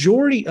a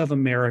majority of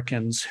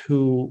Americans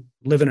who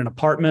live in an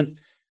apartment,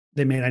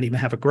 they may not even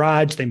have a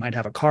garage. They might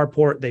have a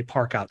carport. They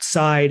park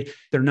outside.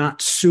 They're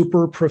not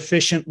super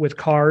proficient with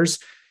cars.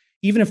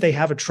 Even if they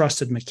have a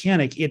trusted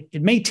mechanic,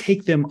 it may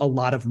take them a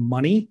lot of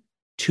money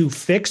to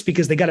fix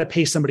because they got to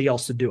pay somebody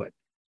else to do it.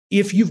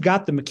 If you've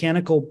got the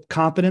mechanical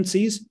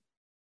competencies,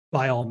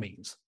 by all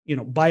means,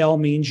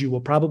 you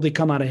will probably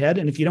come out ahead.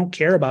 And if you don't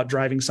care about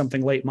driving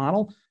something late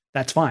model,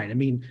 that's fine. I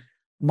mean,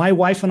 my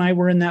wife and I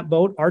were in that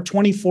boat. Our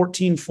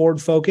 2014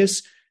 Ford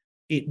Focus,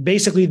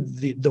 basically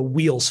the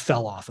wheels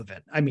fell off of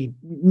it. I mean,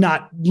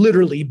 not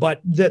literally,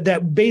 but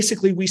that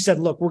basically we said,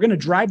 look, we're going to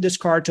drive this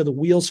car till the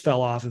wheels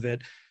fell off of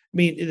it. I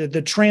mean,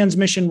 the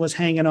transmission was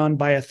hanging on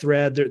by a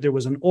thread. There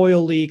was an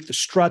oil leak. The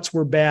struts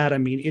were bad. I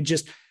mean,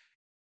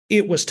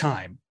 it was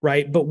time,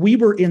 right? But we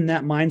were in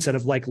that mindset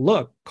of like,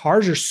 look,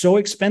 cars are so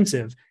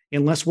expensive.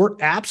 Unless we're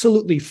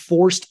absolutely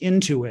forced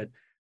into it,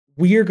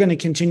 we are going to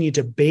continue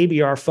to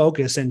baby our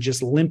Focus and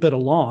just limp it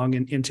along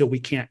until we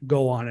can't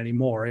go on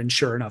anymore. And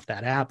sure enough,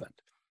 that happened.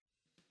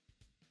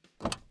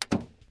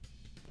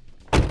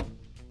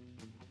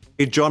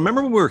 Hey, John,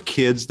 remember when we were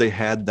kids, they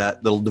had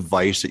that little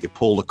device that you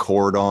pulled a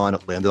cord on,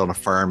 it landed on a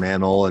farm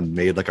animal and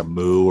made like a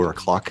moo or a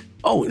cluck?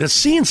 Oh, the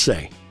See and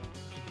Say.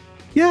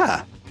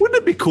 Yeah. Wouldn't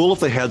it be cool if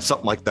they had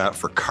something like that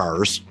for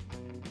cars?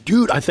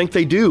 Dude, I think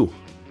they do.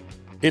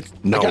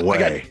 No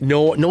way.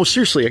 No,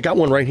 seriously, I got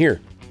one right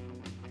here.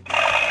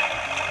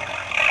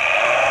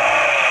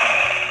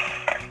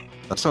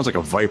 That sounds like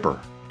a Viper.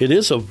 It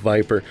is a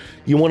Viper.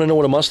 You want to know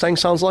what a Mustang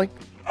sounds like?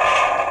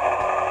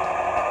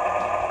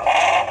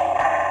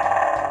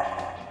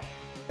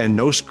 And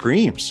no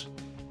screams.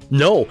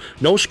 No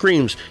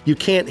screams. You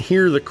can't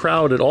hear the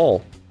crowd at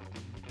all.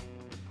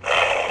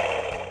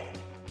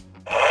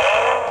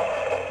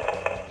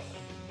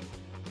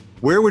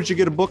 Where would you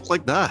get a book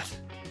like that?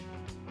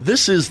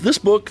 This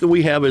book that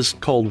we have is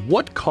called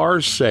What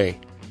Cars Say,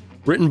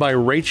 written by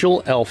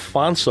Rachel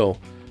Alfonso,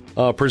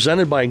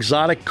 presented by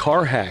Exotic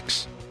Car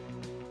Hacks.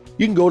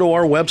 You can go to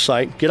our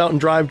website,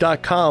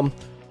 getoutanddrive.com,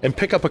 and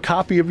pick up a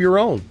copy of your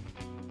own.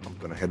 I'm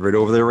going to head right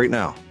over there right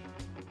now.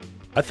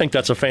 I think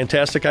that's a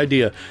fantastic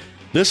idea.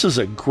 This is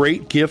a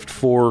great gift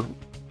for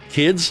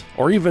kids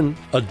or even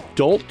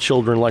adult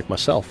children like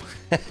myself.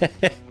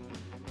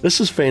 This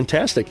is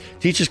fantastic.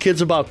 Teaches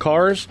kids about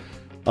cars,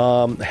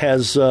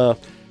 has a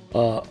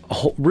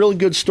really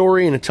good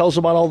story, and it tells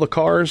about all the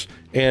cars.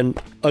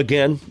 And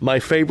again, my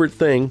favorite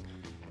thing,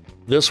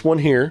 this one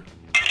here.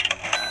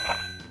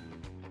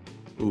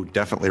 Ooh,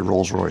 definitely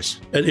Rolls Royce.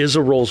 It is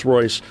a Rolls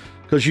Royce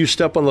because you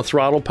step on the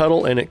throttle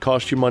pedal and it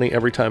costs you money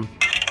every time.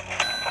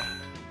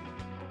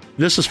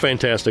 This is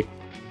fantastic.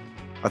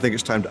 I think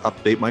it's time to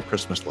update my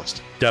Christmas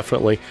list.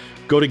 Definitely.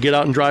 Go to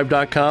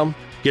getoutanddrive.com,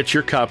 get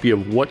your copy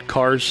of What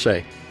Cars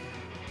Say.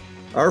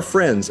 Our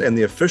friends and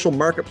the official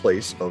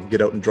marketplace of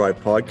Get Out and Drive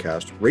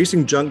podcast,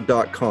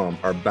 racingjunk.com,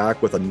 are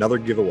back with another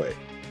giveaway.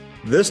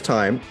 This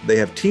time, they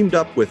have teamed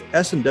up with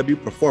S&W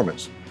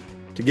Performance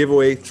to give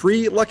away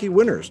 3 lucky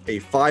winners a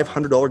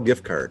 $500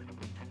 gift card.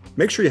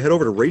 Make sure you head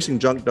over to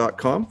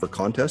racingjunk.com for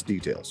contest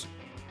details.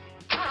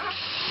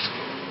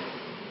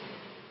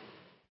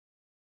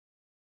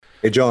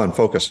 Hey, John,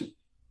 focus.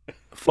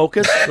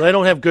 Focus? They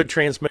don't have good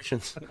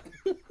transmissions.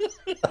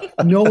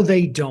 No,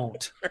 they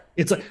don't.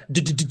 It's like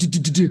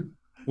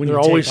when they're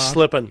always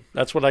slipping.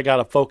 That's what I got,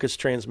 a Focus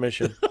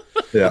transmission.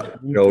 Yeah,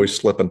 you're always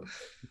slipping.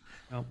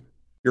 Oh.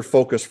 Your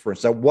focus, for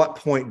instance, at what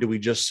point do we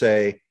just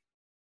say,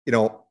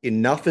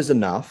 enough is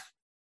enough?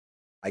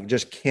 I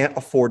just can't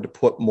afford to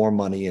put more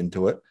money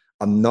into it.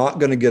 I'm not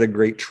going to get a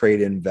great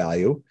trade-in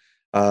value.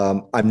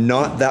 I'm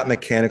not that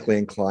mechanically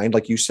inclined.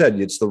 Like you said,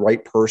 it's the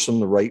right person,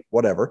 the right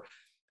whatever.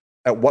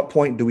 At what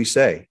point do we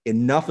say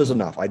enough is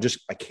enough? I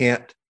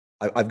can't,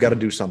 I've got to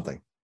do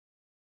something.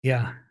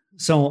 Yeah.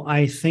 So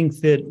I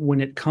think that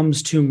when it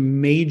comes to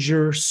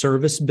major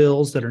service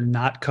bills that are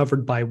not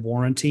covered by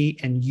warranty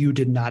and you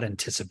did not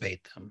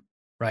anticipate them,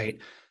 right?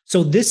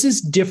 So this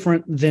is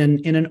different than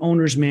in an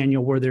owner's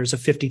manual where there's a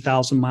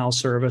 50,000 mile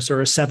service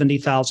or a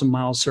 70,000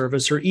 mile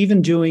service, or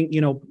even doing,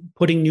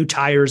 putting new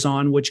tires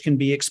on, which can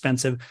be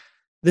expensive.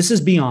 This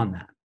is beyond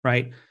that,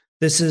 right?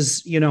 This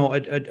is,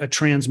 a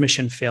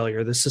transmission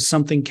failure. This is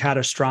something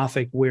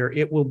catastrophic where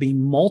it will be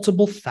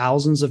multiple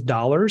thousands of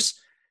dollars.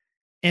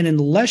 And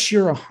unless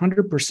you're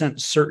 100%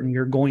 certain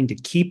you're going to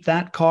keep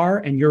that car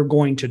and you're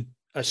going to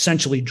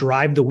essentially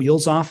drive the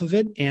wheels off of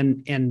it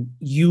and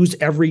use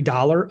every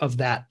dollar of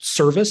that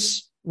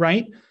service,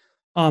 right?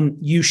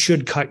 You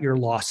should cut your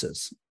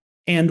losses.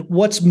 And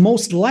what's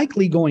most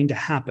likely going to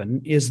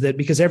happen is that,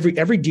 because every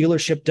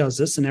dealership does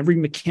this and every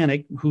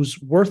mechanic who's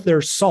worth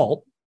their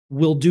salt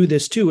will do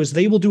this too, is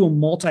they will do a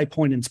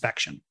multi-point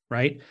inspection,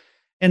 right?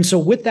 And so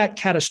with that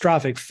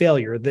catastrophic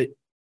failure that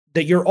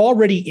you're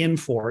already in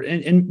for,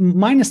 and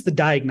minus the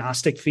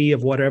diagnostic fee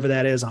of whatever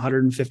that is,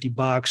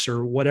 $150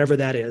 or whatever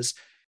that is,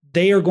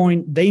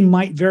 they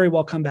might very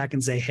well come back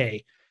and say,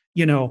 hey,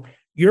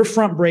 your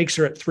front brakes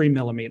are at 3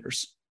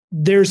 millimeters.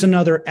 There's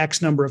another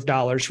X number of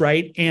dollars,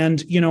 right?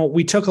 And,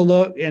 we took a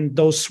look and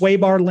those sway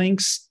bar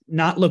links,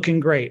 not looking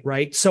great,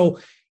 right? So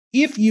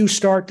if you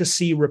start to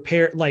see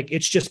repair, like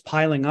it's just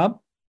piling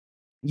up,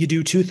 you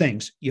do 2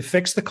 things. You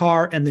fix the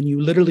car and then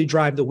you literally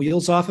drive the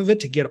wheels off of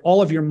it to get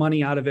all of your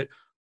money out of it,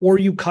 or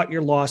you cut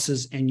your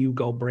losses and you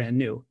go brand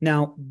new.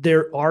 Now,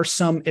 there are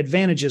some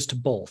advantages to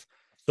both.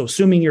 So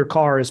assuming your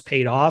car is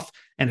paid off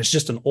and it's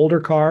just an older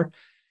car,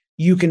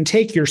 you can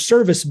take your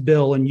service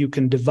bill and you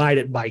can divide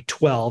it by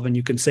 12 and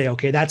you can say,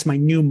 okay, that's my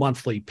new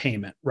monthly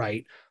payment,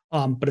 right?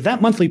 But if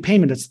that monthly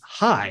payment is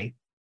high,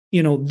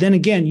 then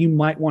again, you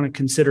might want to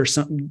consider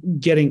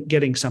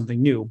getting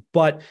something new.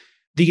 But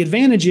the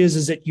advantage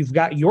is that you've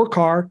got your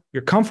car,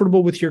 you're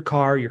comfortable with your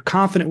car, you're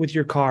confident with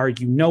your car,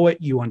 you know it,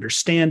 you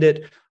understand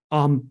it,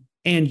 and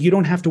you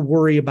don't have to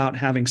worry about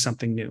having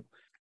something new.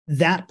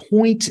 That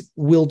point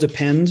will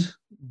depend,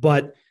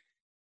 but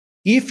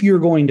if you're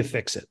going to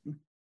fix it,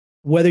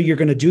 whether you're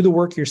going to do the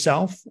work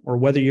yourself or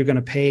whether you're going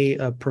to pay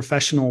a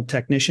professional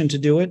technician to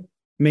do it,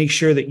 make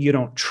sure that you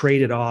don't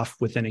trade it off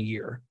within a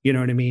year. You know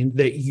what I mean?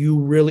 That you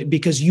really,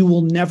 because you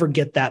will never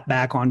get that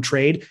back on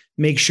trade.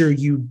 Make sure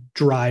you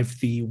drive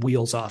the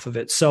wheels off of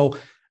it. So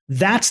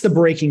that's the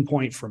breaking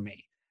point for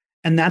me.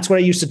 And that's what I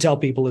used to tell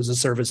people as a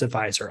service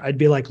advisor. I'd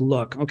be like,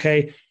 look,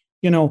 okay,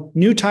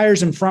 new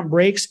tires and front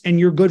brakes, and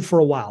you're good for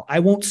a while. I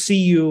won't see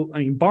you.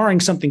 Barring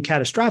something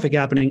catastrophic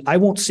happening, I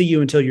won't see you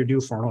until you're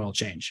due for an oil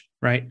change,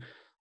 right?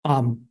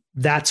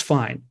 That's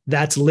fine.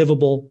 That's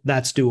livable.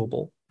 That's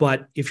doable.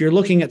 But if you're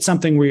looking at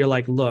something where you're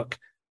like, look,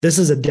 this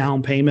is a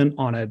down payment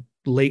on a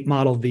late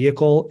model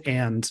vehicle.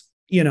 And,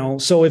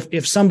 so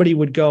if somebody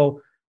would go,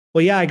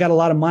 well, yeah, I got a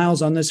lot of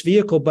miles on this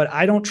vehicle, but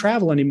I don't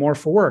travel anymore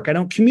for work. I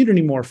don't commute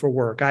anymore for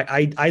work.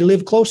 I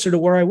live closer to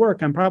where I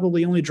work. I'm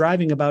probably only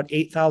driving about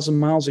 8,000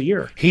 miles a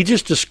year. He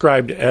just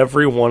described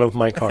every one of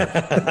my cars.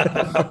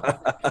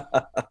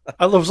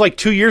 It was like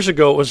 2 years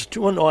ago. It was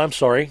I'm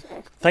sorry.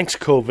 Thanks,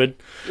 COVID.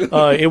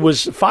 It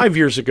was 5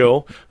 years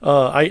ago.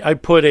 I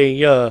put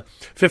a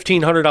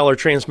 $1,500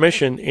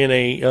 transmission in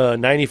a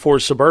 94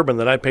 Suburban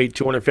that I paid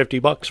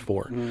 $250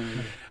 for.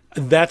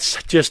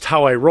 That's just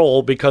how I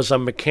roll because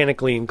I'm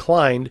mechanically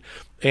inclined.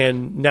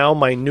 And now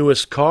my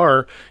newest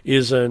car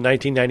is a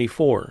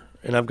 1994,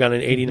 and I've got an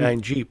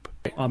 89 Jeep.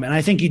 And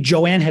I think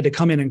Joanne had to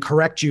come in and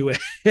correct you.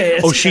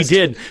 She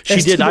did.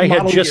 She did. I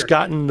had just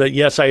gotten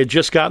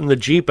the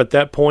Jeep at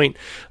that point,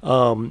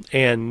 and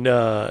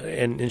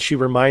she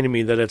reminded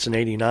me that it's an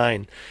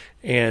 89,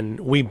 and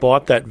we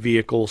bought that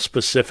vehicle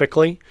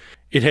specifically.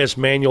 It has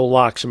manual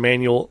locks,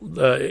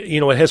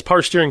 it has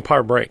power steering,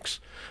 power brakes,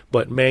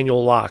 but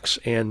manual locks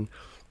and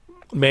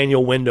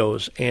manual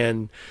windows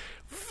and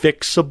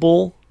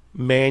fixable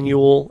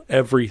manual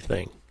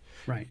everything.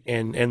 Right.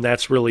 And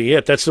that's really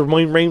it. That's the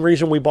main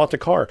reason we bought the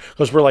car,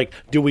 because we're like,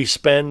 do we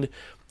spend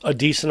a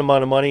decent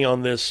amount of money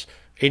on this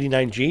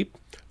 89 Jeep,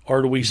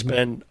 or do we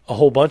spend a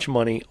whole bunch of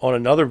money on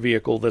another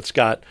vehicle that's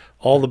got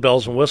all the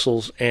bells and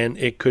whistles and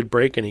it could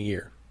break in a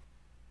year?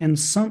 And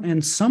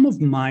some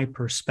of my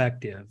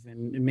perspective,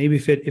 and maybe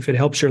if it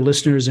helps your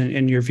listeners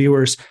and your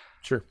viewers,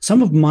 sure.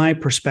 Some of my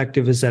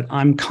perspective is that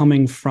I'm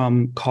coming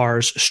from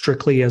cars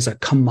strictly as a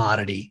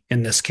commodity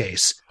in this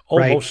case. Oh,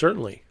 right? most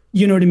certainly.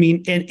 You know what I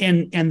mean?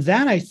 And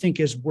that, I think,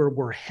 is where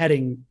we're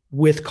heading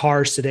with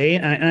cars today.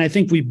 And I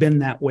think we've been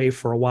that way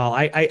for a while.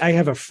 I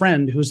have a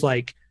friend who's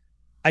like,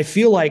 I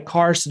feel like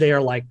cars today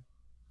are like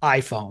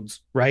iPhones,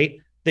 right?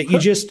 That you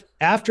just,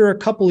 after a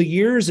couple of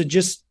years,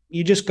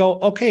 you just go,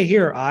 okay,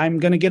 here, I'm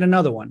going to get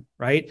another one,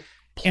 right?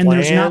 Planned and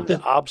there's not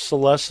the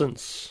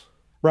obsolescence.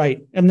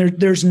 Right. And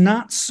there's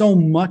not so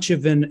much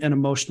of an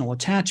emotional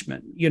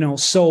attachment,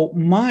 So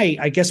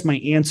I guess my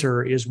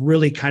answer is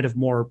really kind of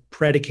more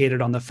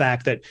predicated on the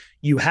fact that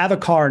you have a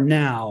car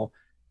now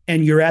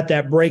and you're at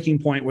that breaking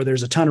point where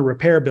there's a ton of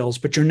repair bills,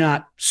 but you're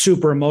not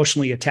super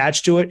emotionally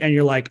attached to it. And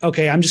you're like,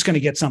 okay, I'm just going to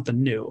get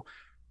something new.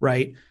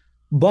 Right.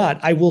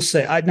 But I will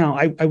say,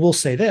 I will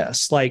say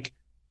this, like,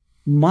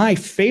 my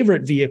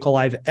favorite vehicle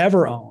I've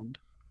ever owned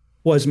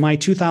was my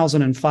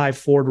 2005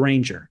 Ford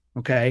Ranger.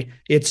 Okay.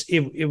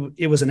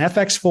 It was an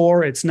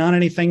FX4. It's not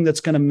anything that's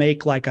going to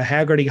make like a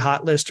Hagerty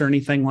hot list or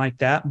anything like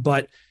that.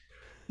 But,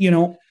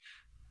 I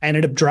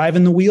ended up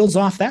driving the wheels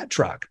off that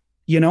truck,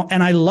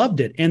 and I loved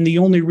it. And the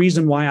only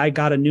reason why I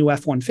got a new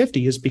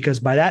F-150 is because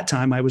by that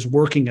time I was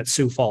working at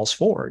Sioux Falls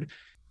Ford.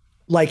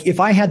 Like, if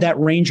I had that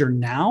Ranger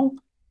now,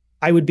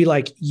 I would be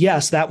like,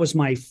 yes, that was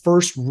my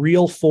first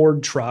real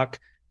Ford truck.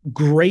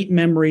 Great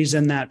memories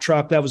in that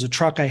truck. That was a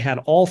truck I had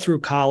all through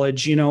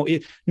college.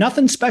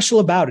 Nothing special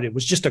about it. It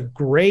was just a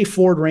gray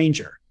Ford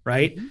Ranger,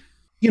 right?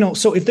 Mm-hmm.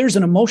 So if there's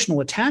an emotional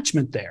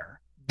attachment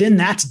there, then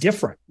that's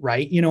different,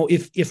 right?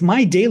 If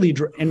my daily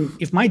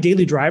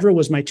driver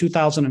was my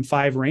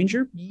 2005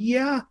 Ranger,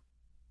 yeah,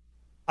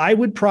 I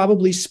would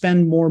probably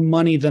spend more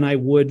money than I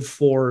would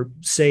for,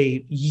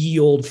 say, ye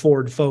old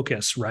Ford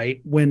Focus, right?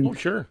 When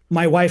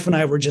my wife and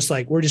I were just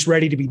like, we're just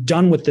ready to be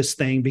done with this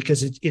thing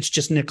because it's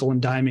just nickel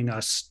and diming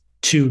us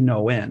to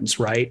no ends,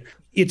 right?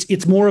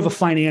 It's more of a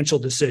financial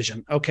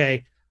decision.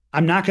 Okay,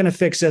 I'm not going to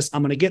fix this.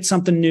 I'm going to get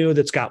something new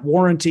that's got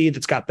warranty,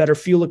 that's got better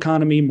fuel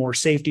economy, more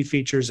safety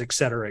features, et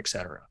cetera, et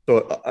cetera.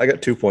 So I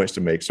got 2 points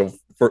to make. So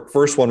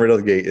first one right out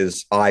of the gate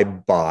is I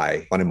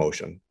buy on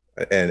emotion,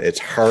 and it's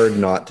hard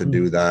not to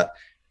do that.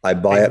 I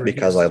buy it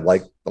because I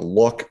like the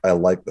look, I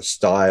like the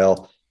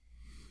style,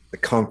 the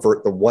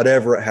comfort, the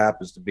whatever it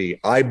happens to be.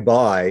 I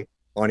buy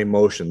on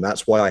emotion.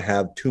 That's why I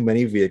have too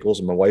many vehicles,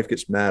 and my wife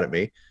gets mad at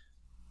me.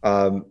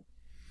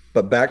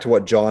 But back to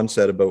what John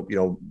said about,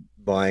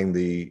 buying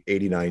the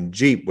 89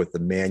 Jeep with the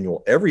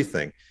manual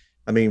everything.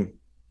 I mean,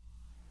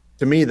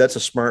 to me, that's a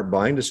smart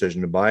buying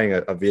decision, to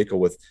buying a vehicle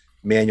with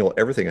manual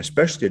everything,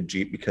 especially a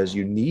Jeep, because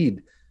you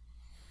need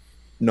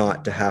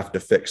not to have to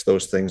fix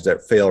those things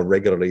that fail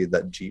regularly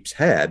that Jeeps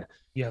had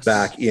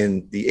back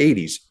in the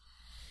 80s.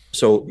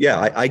 So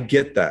yeah, I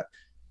get that.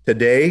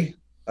 Today,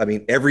 I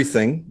mean,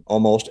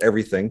 almost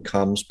everything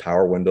comes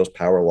power windows,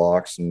 power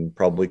locks, and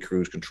probably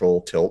cruise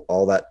control, tilt,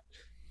 all that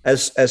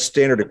as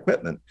standard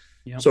equipment.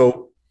 Yep.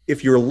 So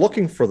if you're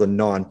looking for the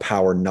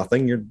non-power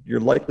nothing, you're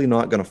likely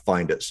not going to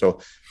find it.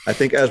 So I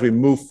think as we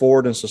move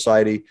forward in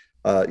society,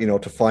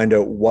 to find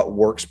out what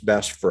works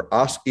best for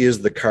us,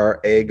 is the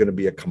car going to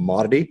be a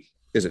commodity?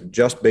 Is it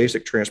just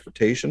basic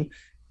transportation?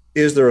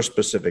 Is there a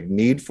specific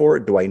need for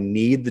it? Do I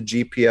need the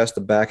GPS,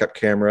 the backup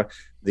camera,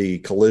 the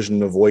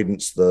collision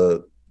avoidance,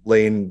 the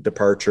lane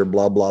departure,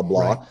 blah, blah,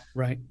 blah?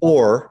 Right.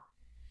 Or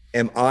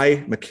am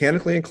I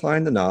mechanically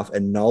inclined enough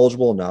and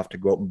knowledgeable enough to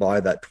go out and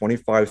buy that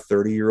 25,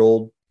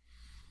 30-year-old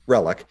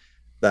relic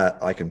that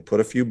I can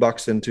put a few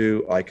bucks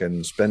into, I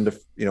can spend,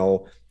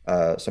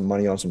 some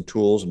money on some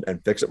tools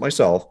and fix it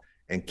myself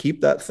and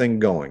keep that thing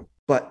going?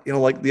 But,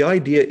 like the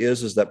idea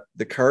is that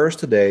the cars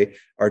today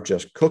are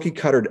just cookie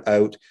cuttered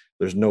out.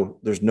 There's no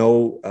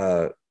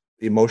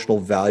emotional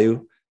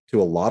value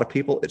to a lot of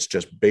people. It's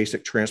just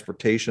basic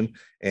transportation,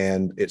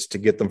 and it's to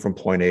get them from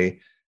point A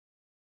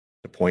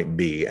to point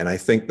B. And I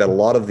think that a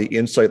lot of the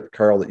insight,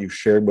 Carl, that you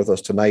shared with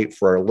us tonight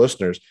for our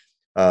listeners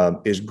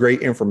is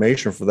great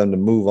information for them to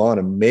move on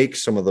and make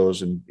some of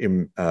those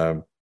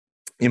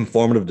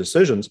informative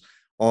decisions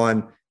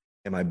on,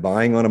 am I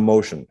buying on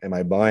emotion? Am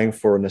I buying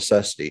for a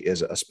necessity?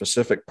 Is it a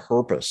specific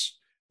purpose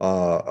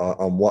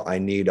on what I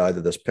need, either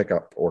this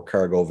pickup or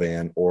cargo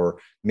van or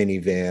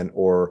minivan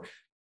or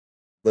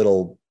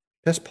little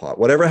piss pot,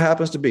 whatever it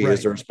happens to be? Right.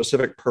 Is there a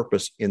specific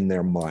purpose in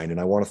their mind? And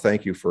I want to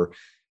thank you for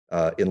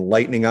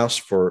enlightening us,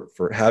 for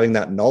having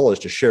that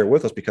knowledge to share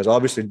with us, because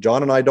obviously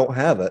John and I don't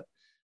have it,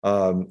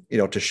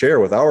 to share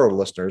with our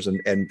listeners,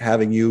 and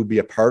having you be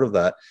a part of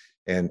that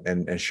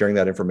and sharing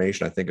that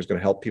information, I think is going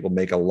to help people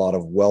make a lot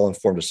of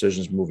well-informed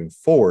decisions moving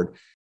forward.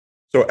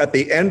 So at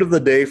the end of the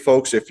day,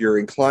 folks, if you're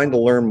inclined to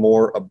learn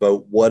more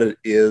about what it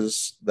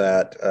is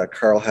that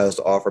Carl has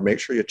to offer, make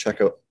sure you check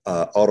out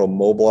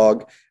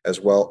Automoblog as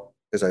well.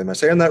 Am I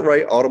saying that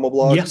right?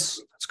 Automoblog? Yes,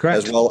 that's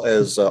correct. As well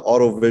as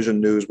AutoVision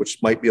News,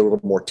 which might be a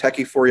little more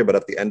techie for you, but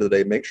at the end of the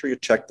day, make sure you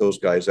check those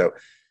guys out.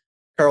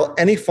 Carl,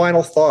 any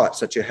final thoughts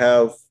that you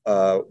have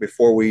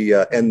before we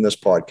end this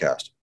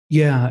podcast?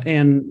 Yeah,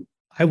 and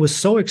I was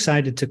so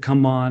excited to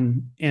come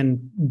on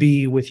and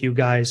be with you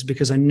guys,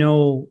 because I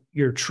know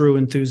you're a true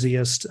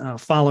enthusiast,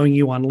 following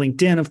you on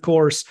LinkedIn, of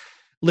course,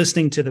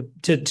 listening to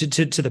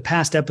the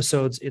past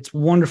episodes. It's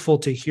wonderful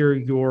to hear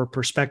your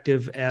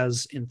perspective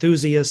as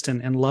enthusiast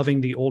and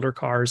loving the older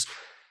cars.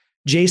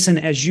 Jason,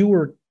 as you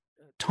were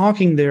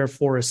talking there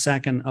for a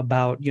second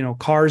about,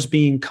 cars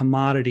being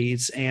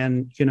commodities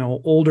and,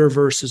 older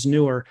versus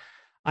newer,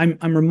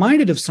 I'm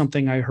reminded of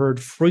something I heard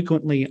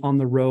frequently on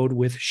the road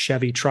with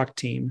Chevy Truck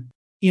Team.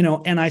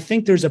 And I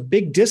think there's a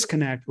big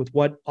disconnect with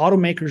what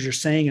automakers are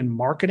saying in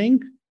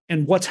marketing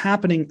and what's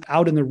happening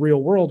out in the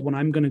real world when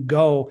I'm going to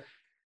go,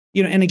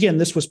 and again,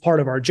 this was part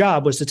of our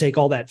job, was to take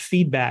all that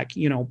feedback,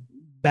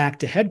 back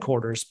to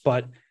headquarters.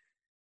 But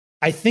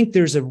I think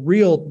there's a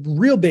real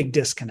big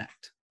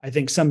disconnect, I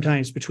think,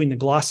 sometimes between the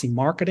glossy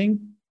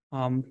marketing,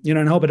 and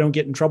I hope I don't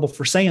get in trouble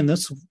for saying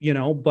this,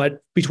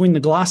 but between the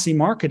glossy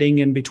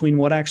marketing and between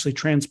what actually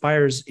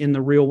transpires in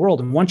the real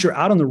world. And once you're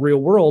out in the real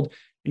world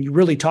and you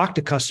really talk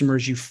to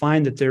customers, you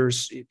find that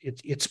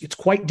it's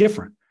quite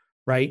different,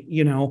 right?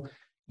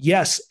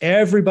 Yes,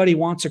 everybody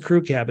wants a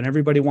crew cab and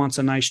everybody wants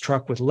a nice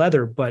truck with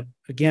leather. But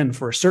again,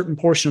 for a certain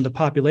portion of the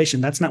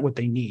population, that's not what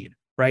they need,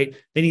 right?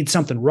 They need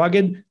something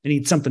rugged. They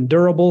need something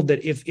durable,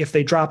 that if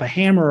they drop a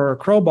hammer or a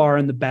crowbar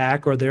in the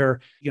back, or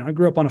I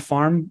grew up on a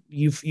farm,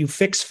 you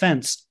fix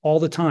fence all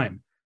the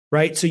time,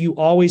 right? So you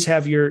always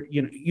have your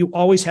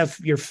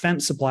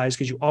fence supplies,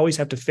 because you always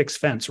have to fix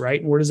fence, right?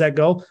 And where does that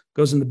go? It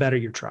goes in the bed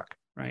of your truck,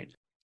 right?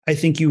 I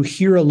think you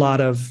hear a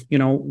lot of,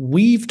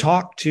 we've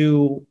talked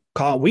to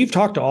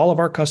all of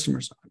our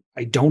customers.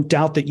 I don't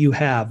doubt that you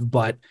have,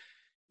 but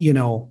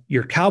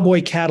your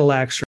cowboy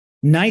Cadillacs,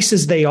 nice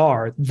as they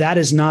are, that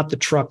is not the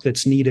truck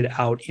that's needed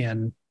out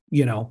in,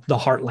 the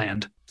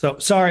heartland. So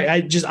sorry,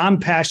 I'm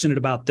passionate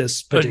about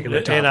this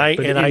particular topic.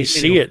 And I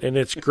see it, and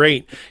it's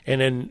great.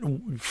 And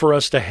then for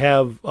us to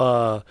have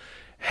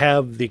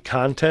the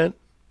content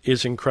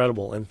is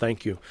incredible. And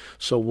thank you.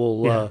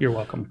 So you're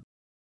welcome.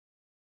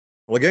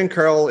 Well, again,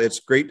 Carl, it's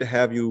great to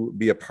have you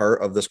be a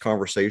part of this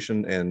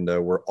conversation, and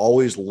we're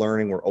always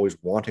learning. We're always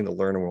wanting to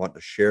learn, and we want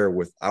to share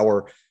with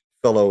our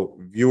fellow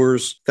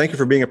viewers. Thank you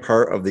for being a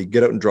part of the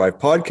Get Out and Drive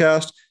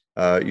podcast.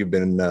 You've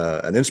been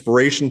an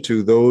inspiration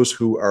to those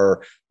who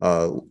are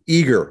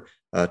eager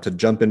to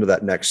jump into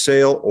that next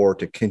sale or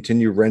to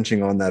continue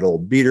wrenching on that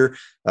old beater.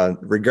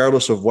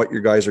 Regardless of what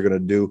you guys are going to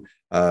do,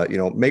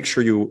 make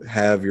sure you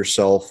have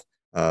yourself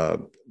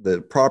the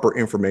proper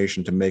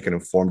information to make an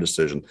informed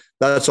decision.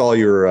 That's all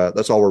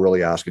we're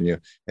really asking you.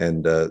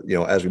 And,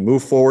 as we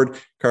move forward,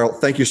 Carl,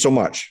 thank you so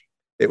much.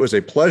 It was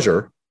a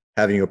pleasure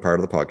having you a part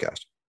of the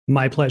podcast.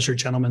 My pleasure,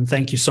 gentlemen.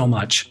 Thank you so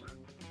much.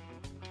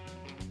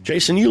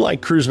 Jason, you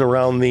like cruising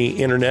around the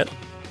internet,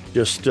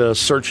 just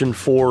searching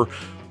for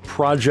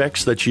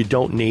projects that you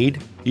don't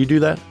need. You do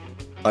that?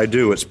 I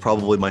do. It's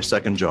probably my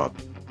second job.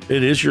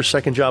 It is your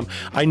second job.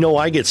 I know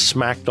I get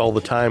smacked all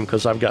the time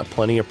because I've got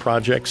plenty of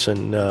projects,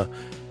 and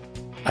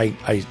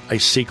I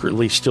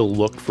secretly still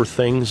look for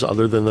things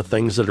other than the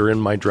things that are in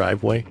my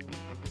driveway.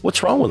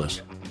 What's wrong with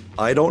us?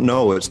 I don't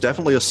know. It's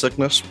definitely a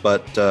sickness,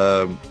 but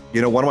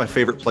one of my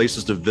favorite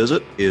places to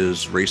visit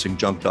is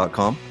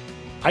racingjunk.com.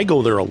 I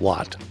go there a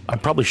lot. I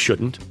probably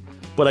shouldn't,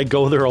 but I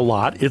go there a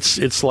lot.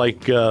 It's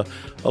like a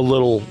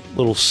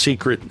little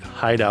secret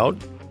hideout.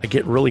 I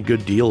get really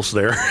good deals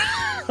there.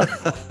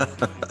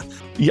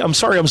 Yeah, I'm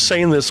sorry I'm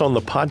saying this on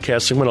the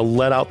podcast. I'm going to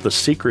let out the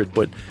secret,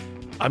 but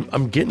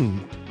I'm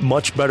getting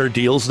much better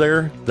deals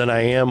there than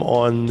I am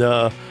on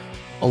a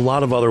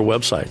lot of other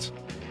websites.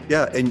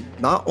 Yeah, and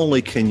not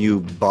only can you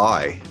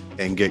buy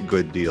and get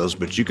good deals,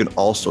 but you can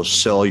also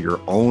sell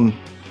your own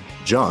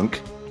junk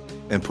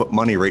and put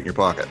money right in your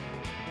pocket.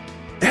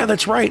 Yeah,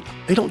 that's right.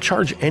 They don't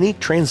charge any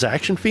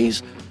transaction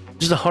fees.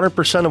 Just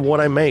 100% of what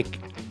I make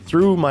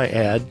through my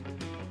ad,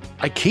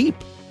 I keep.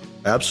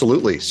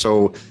 Absolutely.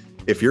 So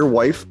if your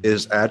wife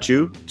is at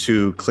you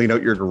to clean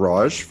out your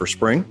garage for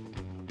spring,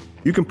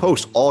 you can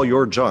post all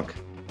your junk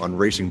on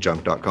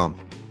racingjunk.com.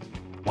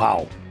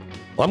 Wow.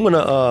 Well, I'm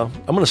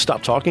gonna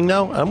stop talking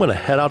now. I'm gonna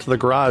head out to the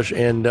garage,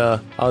 and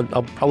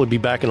I'll probably be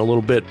back in a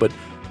little bit. But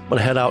I'm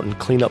gonna head out and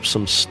clean up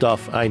some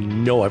stuff. I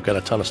know I've got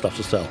a ton of stuff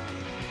to sell.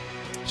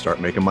 Start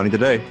making money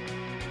today.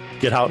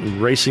 Get out in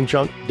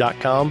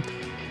racingjunk.com.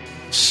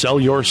 Sell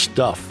your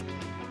stuff.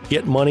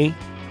 Get money.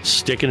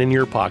 Stick it in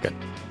your pocket.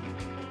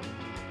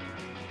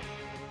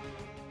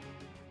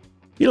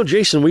 You know,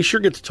 Jason, we sure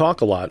get to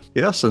talk a lot.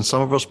 Yes, and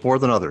some of us more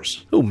than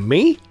others. Who,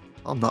 me?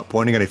 I'm not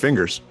pointing any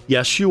fingers.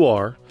 Yes, you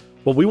are.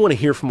 But we want to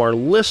hear from our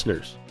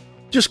listeners.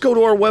 Just go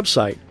to our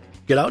website,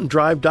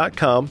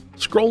 getoutanddrive.com,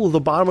 scroll to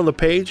the bottom of the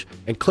page,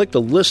 and click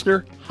the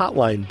listener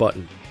hotline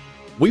button.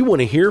 We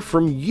want to hear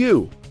from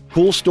you.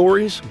 Cool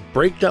stories,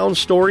 breakdown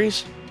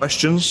stories,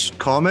 Questions,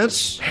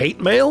 comments, hate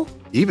mail,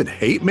 even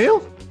hate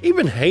mail?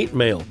 even hate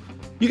mail.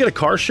 You got a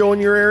car show in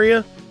your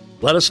area?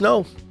 Let us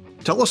know.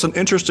 Tell us an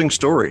interesting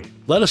story.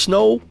 Let us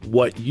know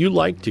what you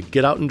like to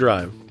get out and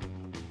drive.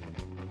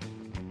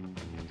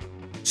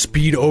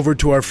 Speed over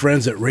to our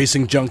friends at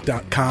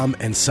racingjunk.com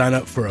and sign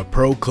up for a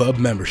Pro Club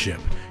membership.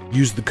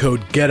 Use the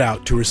code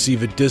GETOUT to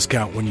receive a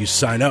discount when you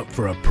sign up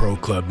for a Pro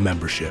Club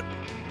membership.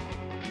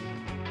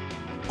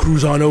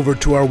 Cruise on over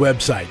to our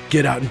website,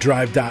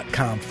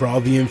 getoutanddrive.com, for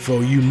all the info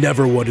you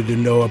never wanted to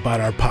know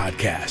about our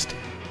podcast.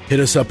 Hit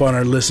us up on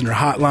our listener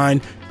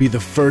hotline, be the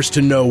first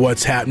to know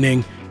what's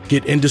happening,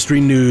 get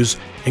industry news,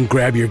 and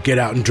grab your Get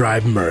Out and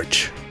Drive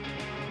merch.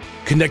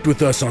 Connect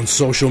with us on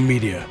social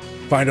media.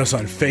 Find us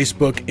on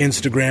Facebook,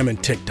 Instagram,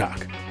 and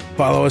TikTok.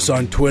 Follow us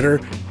on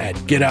Twitter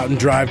at Get Out and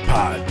Drive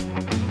Pod.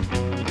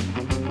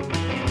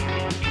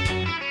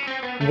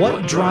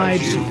 What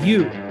drives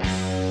you?